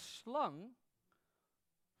 Maar de slang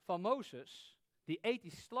van Mozes, die eet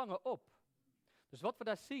die slangen op. Dus wat we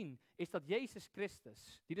daar zien, is dat Jezus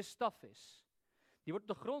Christus, die de staf is, die wordt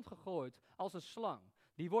op de grond gegooid als een slang.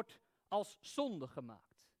 Die wordt als zonde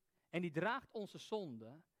gemaakt. En die draagt onze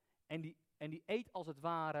zonde en die eet als het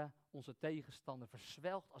ware onze tegenstander,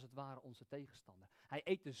 verzwelgt als het ware onze tegenstander. Hij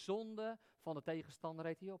eet de zonde van de tegenstander,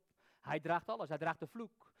 eet hij op. Hij draagt alles, hij draagt de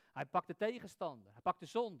vloek. Hij pakt de tegenstander, hij pakt de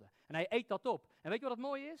zonde en hij eet dat op. En weet je wat het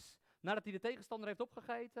mooie is? Nadat hij de tegenstander heeft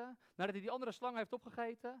opgegeten, nadat hij die andere slang heeft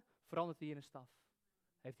opgegeten, verandert hij in een staf.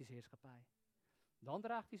 Heeft hij zijn heerschappij. Dan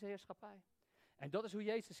draagt hij zijn heerschappij. En dat is hoe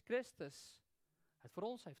Jezus Christus het voor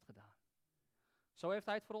ons heeft gedaan. Zo heeft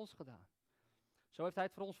hij het voor ons gedaan. Zo heeft hij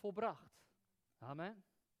het voor ons volbracht. Amen.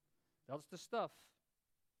 Dat is de staf.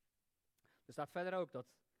 Er staat verder ook dat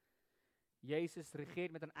Jezus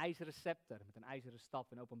regeert met een ijzeren scepter, met een ijzeren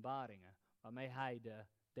staf in Openbaringen, waarmee hij de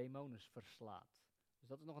demonen verslaat. Dus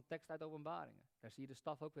dat is nog een tekst uit Openbaringen. Daar zie je de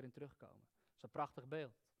staf ook weer in terugkomen. Dat is een prachtig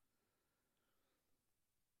beeld.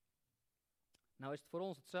 Nou is het voor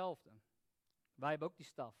ons hetzelfde. Wij hebben ook die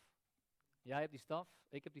staf. Jij hebt die staf,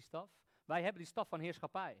 ik heb die staf. Wij hebben die staf van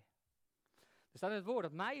heerschappij. Er staat in het woord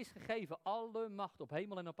dat mij is gegeven alle macht op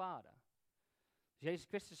hemel en op aarde. Dus Jezus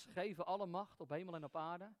Christus is gegeven alle macht op hemel en op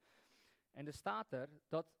aarde. En er staat er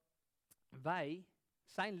dat wij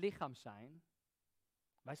zijn lichaam zijn.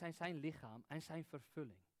 Wij zijn zijn lichaam en zijn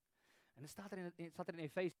vervulling. En dan staat er in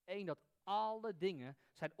Efeze 1 dat alle dingen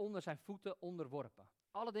zijn onder zijn voeten onderworpen.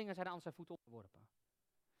 Alle dingen zijn aan zijn voeten onderworpen.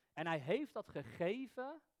 En hij heeft dat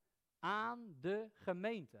gegeven aan de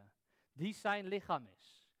gemeente, die zijn lichaam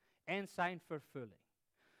is en zijn vervulling.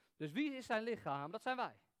 Dus wie is zijn lichaam? Dat zijn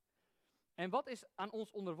wij. En wat is aan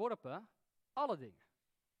ons onderworpen? Alle dingen.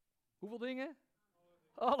 Hoeveel dingen?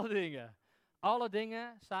 Alle dingen. Alle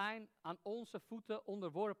dingen zijn aan onze voeten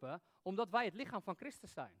onderworpen, omdat wij het lichaam van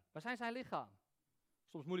Christus zijn. Wij zijn zijn lichaam.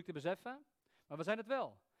 Soms moeilijk te beseffen, maar we zijn het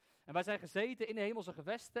wel. En wij zijn gezeten in de hemelse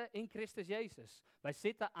gewesten in Christus Jezus. Wij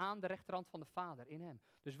zitten aan de rechterhand van de Vader in hem.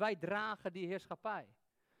 Dus wij dragen die heerschappij.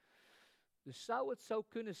 Dus zou het zo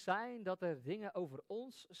kunnen zijn dat er dingen over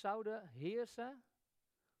ons zouden heersen?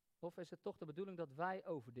 Of is het toch de bedoeling dat wij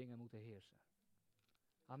over dingen moeten heersen?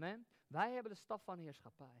 Amen. Wij hebben de staf van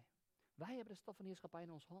heerschappij. Wij hebben de staf van heerschappij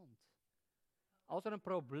in ons hand. Als er een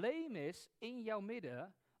probleem is in jouw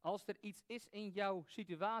midden, als er iets is in jouw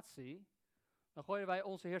situatie, dan gooien wij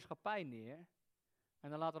onze heerschappij neer en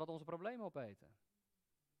dan laten we dat onze problemen opeten.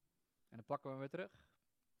 En dan pakken we hem weer terug.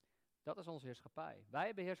 Dat is onze heerschappij. Wij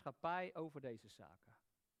hebben heerschappij over deze zaken.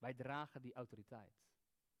 Wij dragen die autoriteit.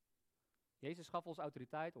 Jezus gaf ons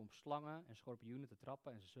autoriteit om slangen en schorpioenen te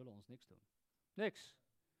trappen en ze zullen ons niks doen. Niks.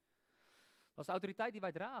 Dat is de autoriteit die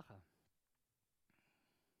wij dragen.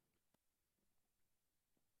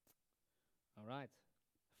 Alright.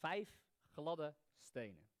 5 gladde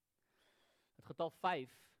stenen. Het getal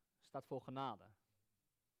 5 staat voor genade.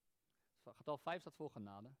 Het getal 5 staat voor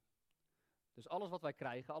genade. Dus alles wat wij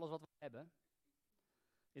krijgen, alles wat we hebben,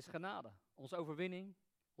 is genade. Onze overwinning,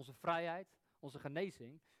 onze vrijheid, onze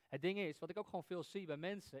genezing. Het ding is, wat ik ook gewoon veel zie bij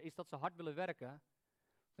mensen, is dat ze hard willen werken.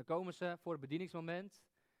 Dan komen ze voor het bedieningsmoment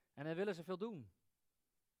en dan willen ze veel doen.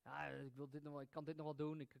 Ja, ik kan dit nog wel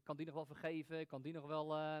doen, ik kan die nog wel vergeven, ik kan die nog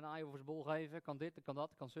wel een aai over zijn bol geven, ik kan dit, ik kan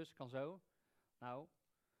dat, ik kan zus, ik kan zo. Nou,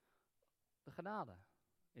 de genade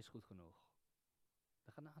is goed genoeg.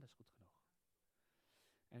 De genade is goed genoeg.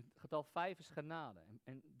 En het getal 5 is genade.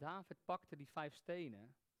 En David pakte die 5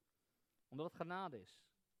 stenen, omdat het genade is.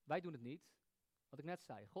 Wij doen het niet, wat ik net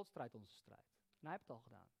zei, God strijdt onze strijd. En hij heeft het al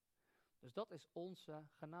gedaan. Dus dat is onze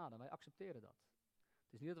genade, wij accepteren dat.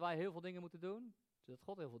 Het is niet dat wij heel veel dingen moeten doen, het is dat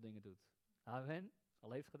God heel veel dingen doet. Amen,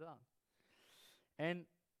 al heeft gedaan. En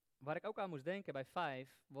waar ik ook aan moest denken bij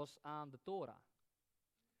 5, was aan de Torah.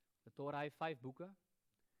 De Torah heeft 5 boeken.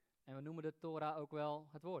 En we noemen de Torah ook wel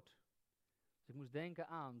het woord. Dus ik moest denken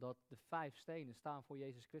aan dat de 5 stenen staan voor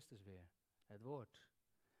Jezus Christus weer. Het woord.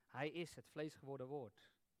 Hij is het vlees geworden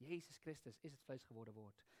woord. Jezus Christus is het vlees geworden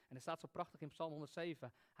woord. En er staat zo prachtig in Psalm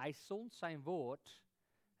 107. Hij zond zijn woord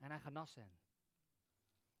en hij genas hen.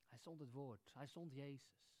 Hij zond het woord. Hij zond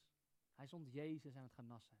Jezus. Hij zond Jezus en het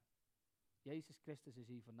genas hen. Jezus Christus is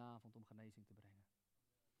hier vanavond om genezing te brengen.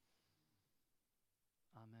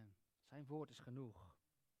 Amen. Zijn woord is genoeg.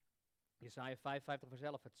 Jesaja 55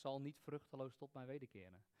 vanzelf, het zal niet vruchteloos tot mij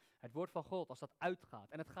wederkeren. Het woord van God, als dat uitgaat,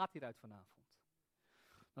 en het gaat hieruit vanavond,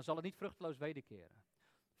 dan zal het niet vruchteloos wederkeren.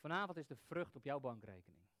 Vanavond is de vrucht op jouw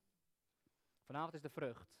bankrekening. Vanavond is de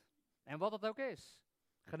vrucht. En wat het ook is.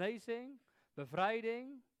 Genezing,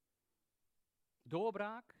 bevrijding,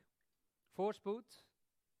 doorbraak, voorspoed.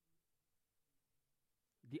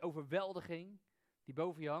 Die overweldiging die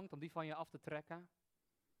boven je hangt, om die van je af te trekken.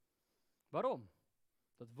 Waarom?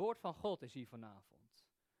 Het woord van God is hier vanavond.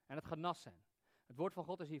 En het genassen. Het woord van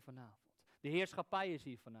God is hier vanavond. De heerschappij is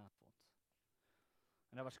hier vanavond.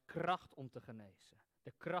 En er was kracht om te genezen.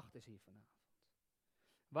 De kracht is hier vanavond.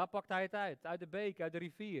 Waar pakt hij het uit? Uit de beek, uit de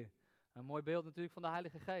rivier. Een mooi beeld natuurlijk van de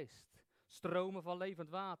Heilige Geest. Stromen van levend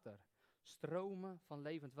water. Stromen van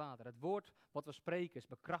levend water. Het woord wat we spreken is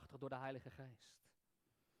bekrachtigd door de Heilige Geest.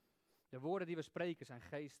 De woorden die we spreken zijn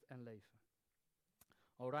geest en leven.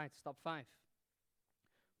 Alright, stap 5.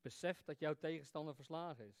 Besef dat jouw tegenstander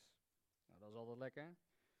verslagen is. Nou, dat is altijd lekker.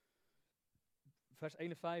 Vers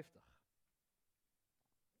 51.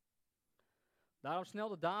 Daarom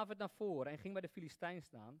snelde David naar voren en ging bij de Filistijn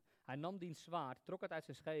staan. Hij nam diens zwaard, trok het uit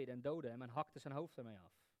zijn schede en doodde hem en hakte zijn hoofd ermee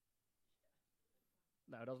af.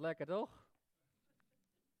 Nou, dat is lekker, toch?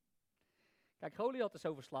 Kijk, Goliath is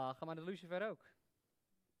zo verslagen, maar de Lucifer ook.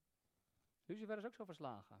 Lucifer is ook zo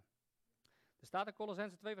verslagen. Er staat in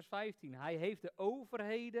Kolossenzen 2 vers 15. Hij heeft de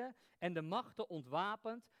overheden en de machten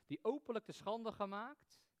ontwapend, die openlijk te schande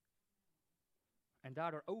gemaakt en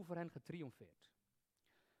daardoor over hen getriomfeerd.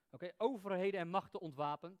 Oké, overheden en machten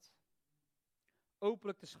ontwapend,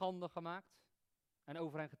 openlijk te schande gemaakt en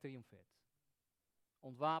over hen getriomfeerd.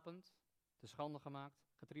 Ontwapend, te schande gemaakt,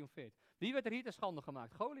 getriomfeerd. Wie werd er hier te schande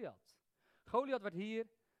gemaakt? Goliath. Goliath werd hier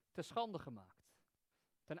te schande gemaakt.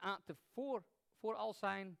 Voor al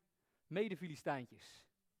zijn mede-Filistijntjes.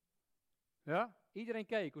 Ja, iedereen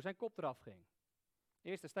keek hoe zijn kop eraf ging.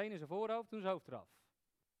 Eerst de steen in zijn voorhoofd, toen zijn hoofd eraf.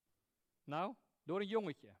 Nou, door een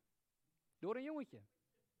jongetje. Door een jongetje.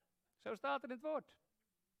 Zo staat er in het woord.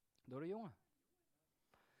 Door een jongen.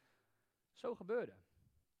 Zo gebeurde.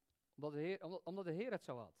 Omdat de Heer het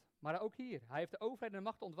zo had. Maar ook hier. Hij heeft de overheid en de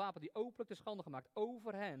machten ontwapend die openlijk te schande gemaakt.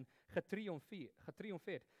 Over hen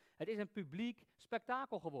getriomfeerd. Het is een publiek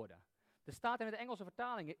spektakel geworden. Er staat in de Engelse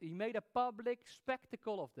vertaling. He made a public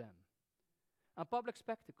spectacle of them. Een public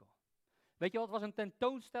spectacle. Weet je wat, het was een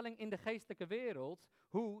tentoonstelling in de geestelijke wereld.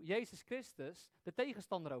 Hoe Jezus Christus de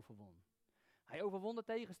tegenstander overwon. Hij overwon de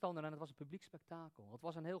tegenstander en het was een publiek spektakel. Het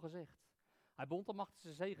was een heel gezicht. Hij bond hem achter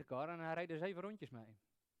zijn zegenkar en hij reed er 7 rondjes mee.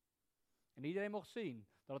 En iedereen mocht zien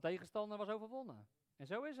dat de tegenstander was overwonnen. En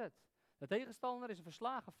zo is het. De tegenstander is een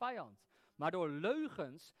verslagen vijand. Maar door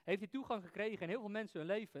leugens heeft hij toegang gekregen in heel veel mensen hun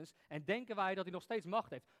levens. En denken wij dat hij nog steeds macht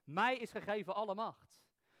heeft. Mij is gegeven alle macht.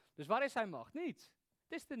 Dus waar is zijn macht? Niet.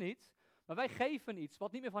 Het is er niet. Maar wij geven iets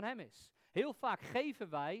wat niet meer van hem is. Heel vaak geven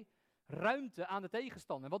wij ruimte aan de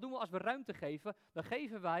tegenstander. En wat doen we als we ruimte geven? Dan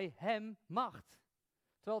geven wij hem macht.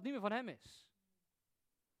 Terwijl het niet meer van hem is.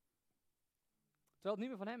 Terwijl het niet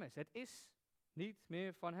meer van hem is. Het is niet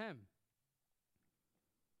meer van hem.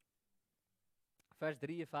 Vers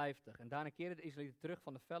 53. En daarna keerden de Israëlieten terug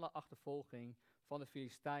van de felle achtervolging van de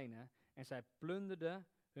Filistijnen. En zij plunderden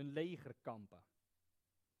hun legerkampen.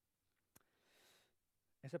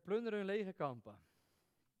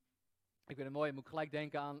 Ik vind het mooi, ik moet gelijk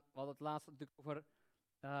denken aan, we hadden het laatst natuurlijk over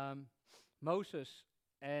Mozes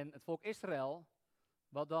en het volk Israël,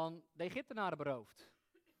 wat dan de Egyptenaren berooft.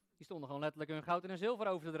 Die stonden gewoon letterlijk hun goud en hun zilver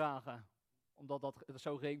over te dragen. Omdat dat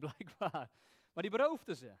zo ging blijkbaar. Maar die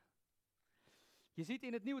beroofden ze. Je ziet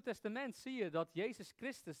in het Nieuwe Testament, zie je dat Jezus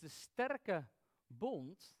Christus de sterke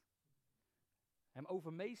bond hem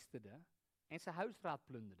overmeesterde en zijn huisraad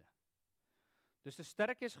plunderde. Dus de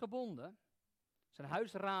sterke is gebonden, zijn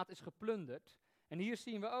huisraad is geplunderd. En hier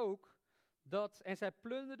zien we ook en zij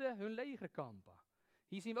plunderden hun legerkampen.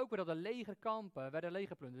 Hier zien we ook weer dat de legerkampen werden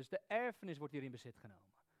leeggeplunderd. Dus de erfenis wordt hier in bezit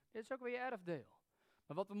genomen. Dit is ook weer je erfdeel.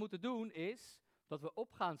 Maar wat we moeten doen is dat we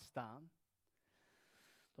op gaan staan.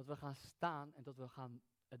 Dat we gaan staan en dat we gaan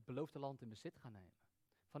het beloofde land in bezit gaan nemen.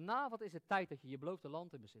 Vanavond is het tijd dat je je beloofde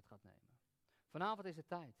land in bezit gaat nemen. Vanavond is het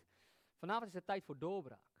tijd. Vanavond is het tijd voor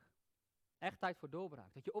doorbraak. Echt tijd voor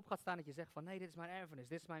doorbraak. Dat je op gaat staan en dat je zegt van nee, dit is mijn erfenis,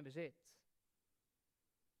 dit is mijn bezit.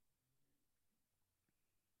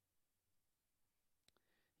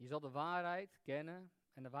 Je zal de waarheid kennen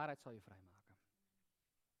en de waarheid zal je vrijmaken.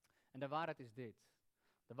 En de waarheid is dit.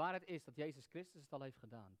 De waarheid is dat Jezus Christus het al heeft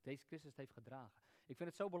gedaan. Jezus Christus het heeft gedragen. Ik vind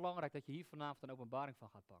het zo belangrijk dat je hier vanavond een openbaring van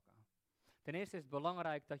gaat pakken. Ten eerste is het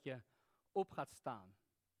belangrijk dat je op gaat staan.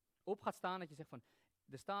 Op gaat staan dat je zegt van,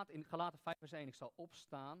 er staat in Galaten 5 vers 1, ik zal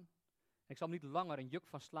opstaan. En ik zal me niet langer een juk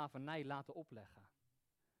van slavernij laten opleggen.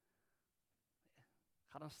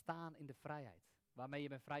 Ga dan staan in de vrijheid waarmee je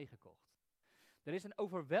bent vrijgekocht. Er is een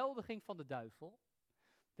overweldiging van de duivel.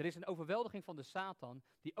 Er is een overweldiging van de Satan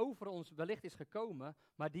die over ons wellicht is gekomen,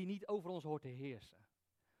 maar die niet over ons hoort te heersen.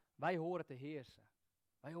 Wij horen te heersen.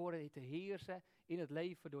 Wij horen te heersen in het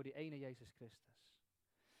leven door die ene Jezus Christus.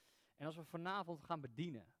 En als we vanavond gaan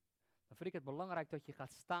bedienen, dan vind ik het belangrijk dat je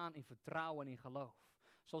gaat staan in vertrouwen en in geloof.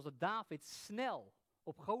 Zoals dat David snel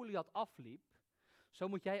op Goliath afliep, zo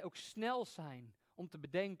moet jij ook snel zijn om te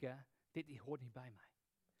bedenken, dit hoort niet bij mij.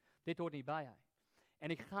 Dit hoort niet bij mij. En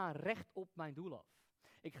ik ga recht op mijn doel af.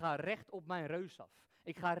 Ik ga recht op mijn reus af.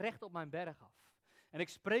 Ik ga recht op mijn berg af. En ik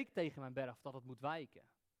spreek tegen mijn berg dat het moet wijken.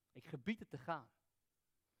 Ik gebied het te gaan.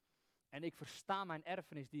 En ik versta mijn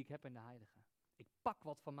erfenis die ik heb in de Heilige. Ik pak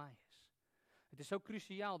wat van mij is. Het is zo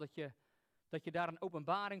cruciaal dat je daar een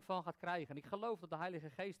openbaring van gaat krijgen. En ik geloof dat de Heilige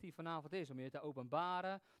Geest hier vanavond is om je te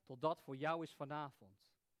openbaren tot dat voor jou is vanavond.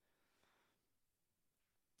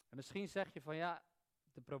 En misschien zeg je van ja,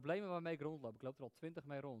 de problemen waarmee ik rondloop, ik loop er al 20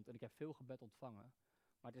 mee rond en ik heb veel gebed ontvangen,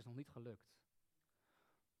 maar het is nog niet gelukt.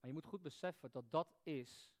 Maar je moet goed beseffen dat dat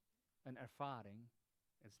is een ervaring.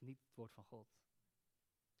 Het is niet het woord van God.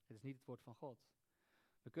 Het is niet het woord van God.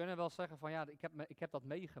 We kunnen wel zeggen van ja, ik heb dat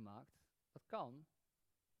meegemaakt. Dat kan.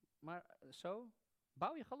 Maar zo,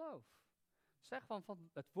 bouw je geloof. Zeg van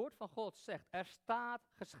het woord van God zegt, er staat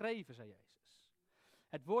geschreven, zei Jezus.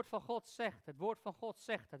 Het woord van God zegt, het woord van God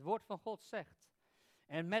zegt, het woord van God zegt.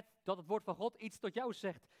 En met dat het woord van God iets tot jou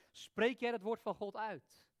zegt, spreek jij het woord van God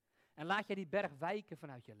uit. En laat jij die berg wijken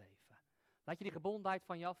vanuit je leven. Laat je die gebondenheid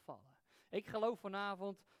van je afvallen. Ik geloof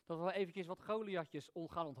vanavond dat we eventjes wat Goliatjes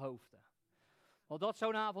gaan onthoofden. Want dat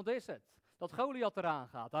zo'n avond is het. Dat Goliath eraan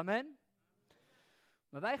gaat. Amen.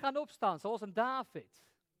 Maar wij gaan opstaan zoals een David.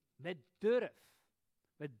 Met durf.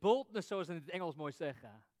 Met boldness, zoals ze in het Engels mooi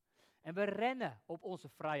zeggen. En we rennen op onze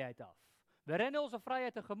vrijheid af. We rennen onze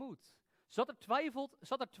vrijheid tegemoet. Zat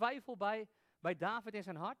er twijfel bij David in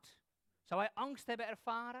zijn hart? Zou hij angst hebben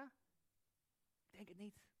ervaren? Ik denk het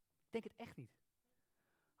niet. Ik denk het echt niet.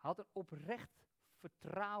 Hij had een oprecht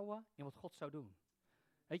vertrouwen in wat God zou doen.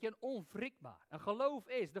 Weet je, een onwrikbaar. Een geloof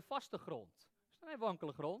is de vaste grond. Het is een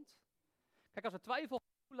wankele grond. Kijk, als we twijfel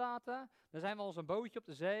toelaten, dan zijn we als een bootje op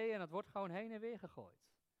de zee en het wordt gewoon heen en weer gegooid.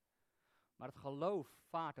 Maar het geloof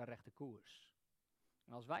vaart een rechte koers.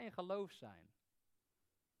 En als wij in geloof zijn,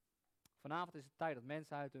 vanavond is het tijd dat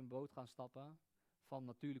mensen uit hun boot gaan stappen van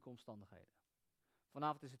natuurlijke omstandigheden.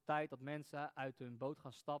 Vanavond is het tijd dat mensen uit hun boot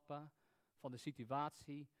gaan stappen van de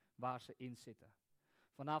situatie waar ze in zitten.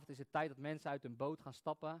 Vanavond is het tijd dat mensen uit hun boot gaan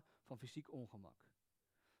stappen van fysiek ongemak.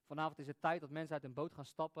 Vanavond is het tijd dat mensen uit hun boot gaan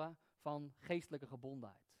stappen van geestelijke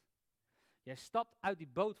gebondenheid. Jij stapt uit die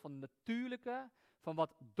boot van de natuurlijke, van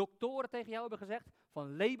wat doktoren tegen jou hebben gezegd,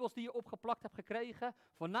 van labels die je opgeplakt hebt gekregen.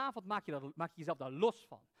 Vanavond maak je jezelf daar los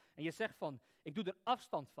van. En je zegt van, ik doe er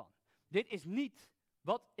afstand van. Dit is niet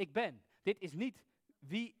wat ik ben. Dit is niet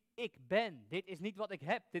wie ik ben. Dit is niet wat ik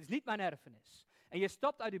heb. Dit is niet mijn erfenis. En je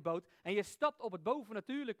stapt uit die boot en je stapt op het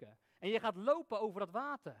bovennatuurlijke. En je gaat lopen over dat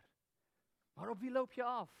water. Maar op wie loop je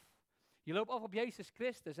af? Je loopt af op Jezus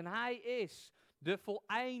Christus en Hij is de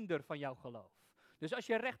voleinder van jouw geloof. Dus als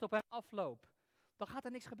je recht op Hem afloopt, dan gaat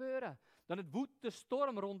er niks gebeuren. Dan woedt de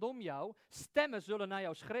storm rondom jou, stemmen zullen naar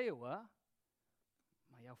jou schreeuwen.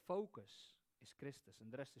 Maar jouw focus is Christus en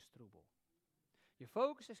de rest is troebel. Je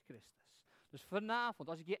focus is Christus. Dus vanavond,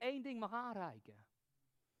 als ik je één ding mag aanreiken.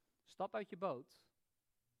 Stap uit je boot,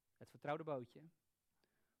 het vertrouwde bootje.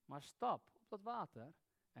 Maar stap op dat water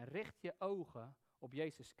en richt je ogen op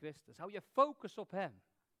Jezus Christus. Hou je focus op Hem.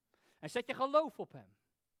 En zet je geloof op Hem.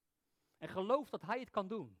 En geloof dat Hij het kan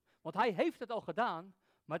doen. Want Hij heeft het al gedaan,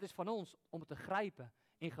 maar het is van ons om het te grijpen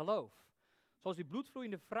in geloof. Zoals die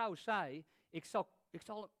bloedvloeiende vrouw zei, ik zal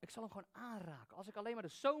hem gewoon aanraken. Als ik alleen maar de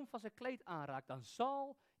zoom van zijn kleed aanraak, dan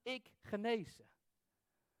zal ik genezen.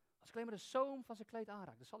 Als ik alleen maar de zoom van zijn kleed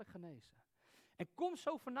aanraak, dan zal ik genezen. En kom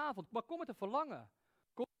zo vanavond, maar kom met een verlangen.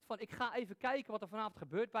 Kom van, ik ga even kijken wat er vanavond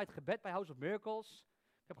gebeurt bij het gebed bij House of Miracles.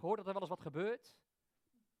 Ik heb gehoord dat er wel eens wat gebeurt.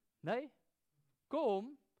 Nee?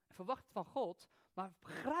 Kom en verwacht het van God, maar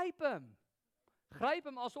grijp Hem. Grijp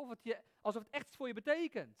Hem alsof het echt iets voor je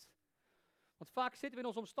betekent. Want vaak zitten we in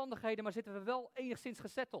onze omstandigheden, maar zitten we wel enigszins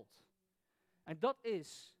gezetteld. En dat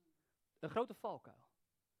is een grote valkuil.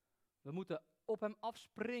 We moeten op Hem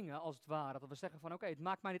afspringen als het ware. Dat we zeggen van oké, het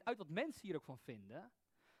maakt mij niet uit wat mensen hier ook van vinden.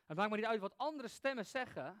 Het maakt me niet uit wat andere stemmen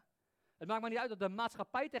zeggen. Het maakt me niet uit dat de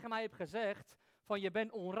maatschappij tegen mij heeft gezegd van je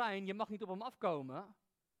bent onrein, je mag niet op Hem afkomen.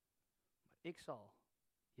 Maar ik zal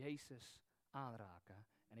Jezus aanraken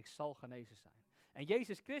en ik zal genezen zijn. En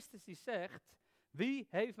Jezus Christus die zegt, wie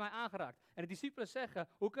heeft mij aangeraakt? En de discipelen zeggen,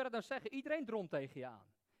 hoe kan je dat nou zeggen? Iedereen dromt tegen je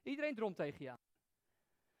aan. Iedereen dromt tegen je aan.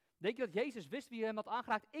 Denk je dat Jezus wist wie hem had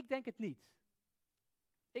aangeraakt? Ik denk het niet.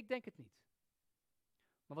 Ik denk het niet.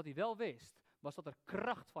 Maar wat hij wel wist, was dat er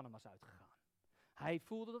kracht van hem was uitgegaan. Hij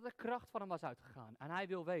voelde dat er kracht van hem was uitgegaan. En hij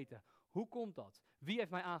wil weten, hoe komt dat? Wie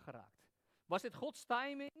heeft mij aangeraakt? Was dit Gods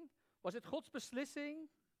timing? Was dit Gods beslissing?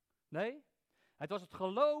 Nee. Het was het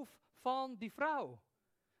geloof van die vrouw.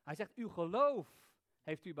 Hij zegt, uw geloof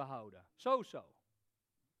heeft u behouden. Zo.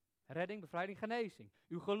 Redding, bevrijding, genezing.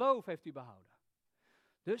 Uw geloof heeft u behouden.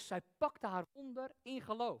 Dus zij pakte haar onder in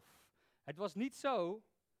geloof. Het was niet zo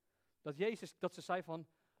dat ze zei van,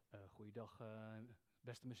 goeiedag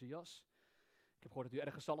beste Messias. Ik heb gehoord dat u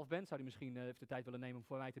erg gezalfd bent. Zou u misschien even de tijd willen nemen om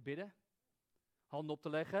voor mij te bidden? Handen op te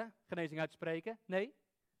leggen, genezing uit te spreken? Nee.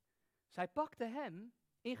 Zij pakte hem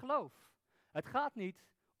in geloof. Het gaat niet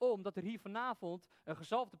om dat er hier vanavond een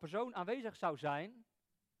gezalfde persoon aanwezig zou zijn.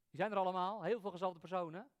 Die zijn er allemaal, heel veel gezalfde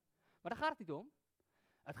personen. Maar daar gaat het niet om.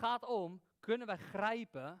 Het gaat om, kunnen wij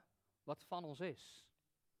grijpen wat van ons is?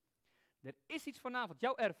 Er is iets vanavond,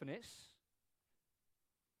 jouw erfenis,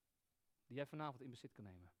 die jij vanavond in bezit kan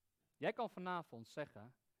nemen. Jij kan vanavond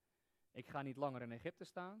zeggen, ik ga niet langer in Egypte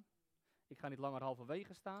staan. Ik ga niet langer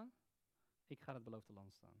halverwege staan. Ik ga in het beloofde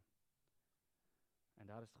land staan. En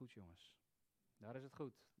daar is het goed, jongens. Daar is het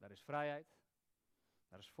goed. Daar is vrijheid.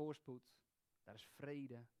 Daar is voorspoed. Daar is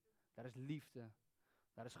vrede. Daar is liefde.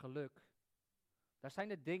 Daar is geluk. Daar zijn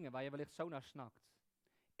de dingen waar je wellicht zo naar snakt.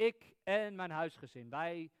 Ik en mijn huisgezin,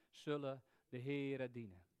 wij zullen de Heere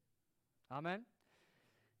dienen. Amen.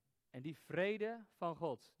 En die vrede van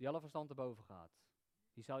God, die alle verstand te boven gaat,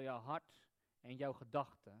 die zal jouw hart en jouw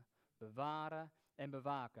gedachten bewaren en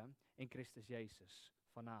bewaken in Christus Jezus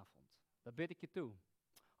vanavond. Dat bid ik je toe.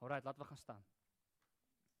 Alright, laten we gaan staan.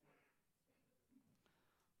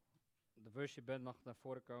 de worship band mag naar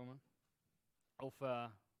voren komen. Of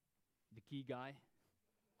de key guy.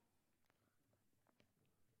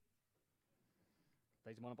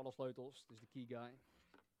 Deze man heeft alle sleutels, dus de key guy.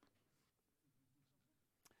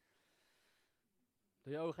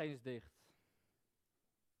 Doe je ogen eens dicht.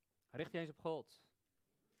 Richt je eens op God.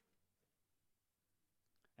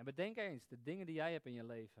 En bedenk eens de dingen die jij hebt in je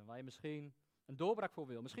leven, waar je misschien een doorbraak voor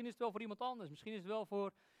wil. Misschien is het wel voor iemand anders. Misschien is het wel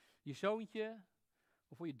voor je zoontje,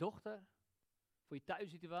 of voor je dochter, voor je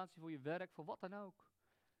thuissituatie, voor je werk, voor wat dan ook.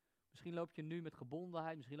 Misschien loop je nu met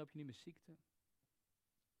gebondenheid, misschien loop je nu met ziekte.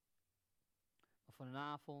 Maar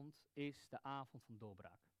vanavond is de avond van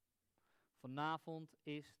doorbraak. Vanavond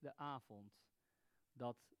is de avond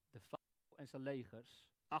dat de farao en zijn legers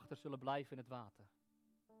achter zullen blijven in het water.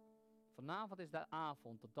 Vanavond is de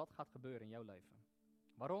avond dat dat gaat gebeuren in jouw leven.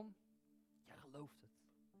 Waarom? Jij gelooft het.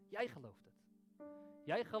 Jij gelooft het.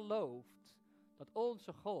 Jij gelooft dat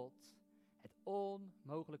onze God het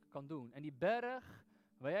onmogelijke kan doen. En die berg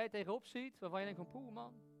waar jij tegenop ziet, waarvan je denkt van poeh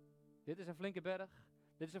man, dit is een flinke berg,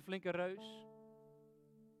 dit is een flinke reus.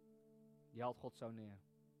 Die haalt God zo neer.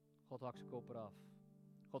 God hakt zijn kop eraf.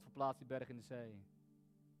 God verplaatst die berg in de zee.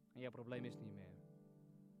 En jouw probleem is niet meer.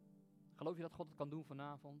 Geloof je dat God het kan doen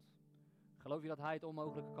vanavond? Geloof je dat Hij het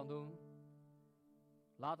onmogelijke kan doen?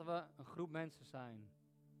 Laten we een groep mensen zijn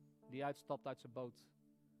die uitstapt uit zijn boot.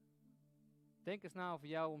 Denk eens na over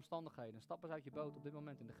jouw omstandigheden. Stap eens uit je boot op dit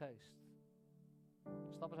moment in de geest.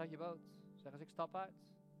 Stap eens uit je boot. Zeg eens, ik stap uit.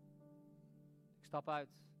 Ik stap uit.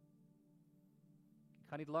 Ik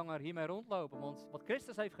ga niet langer hiermee rondlopen, want wat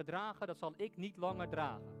Christus heeft gedragen, dat zal ik niet langer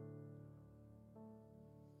dragen.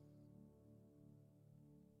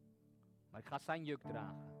 Maar ik ga zijn juk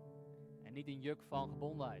dragen. En niet een juk van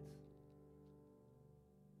gebondenheid.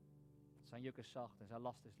 Zijn juk is zacht en zijn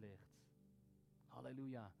last is licht.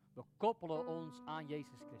 Halleluja. We koppelen ons aan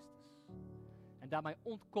Jezus Christus. En daarmee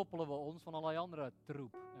ontkoppelen we ons van allerlei andere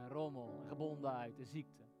troep en rommel en gebondenheid en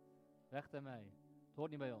ziekte. Weg ermee. Het hoort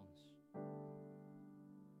niet bij ons.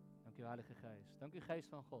 Dank u Heilige Geest. Dank u Geest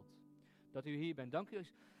van God. Dat u hier bent. Dank u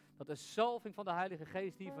dat de zalving van de Heilige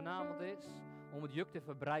Geest hier vanavond is. Om het juk te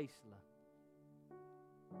verbrijzelen.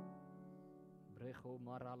 Brecho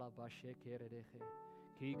marala bashekeredege.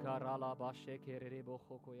 Kikarala bashekerebo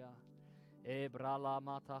gokoya. Ebrala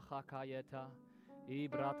matachakayeta.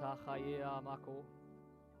 Ibratachayea mako.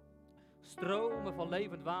 Stromen van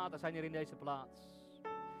levend water zijn hier in deze plaats.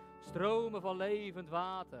 Stromen van levend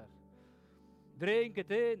water. Drink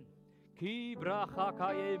het in.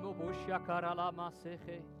 Kibrachakayemo bushakarala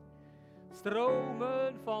maseche.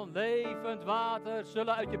 Stromen van levend water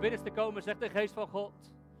zullen uit je binnenste komen, zegt de Geest van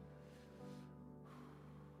God.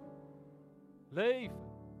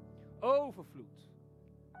 Leven, overvloed,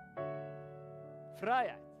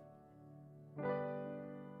 vrijheid.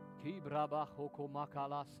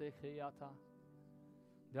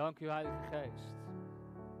 Dank u Heilige Geest.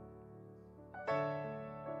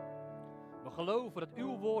 We geloven dat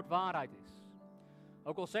uw woord waarheid is.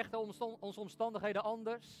 Ook al zegt onze omstandigheden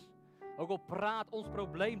anders. Ook al praat ons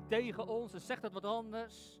probleem tegen ons en zegt het wat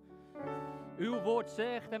anders. Uw woord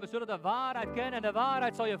zegt en we zullen de waarheid kennen en de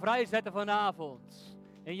waarheid zal je vrijzetten vanavond.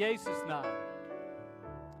 In Jezus' naam.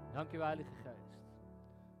 Dank u Heilige Geest.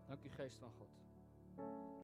 Dank u Geest van God.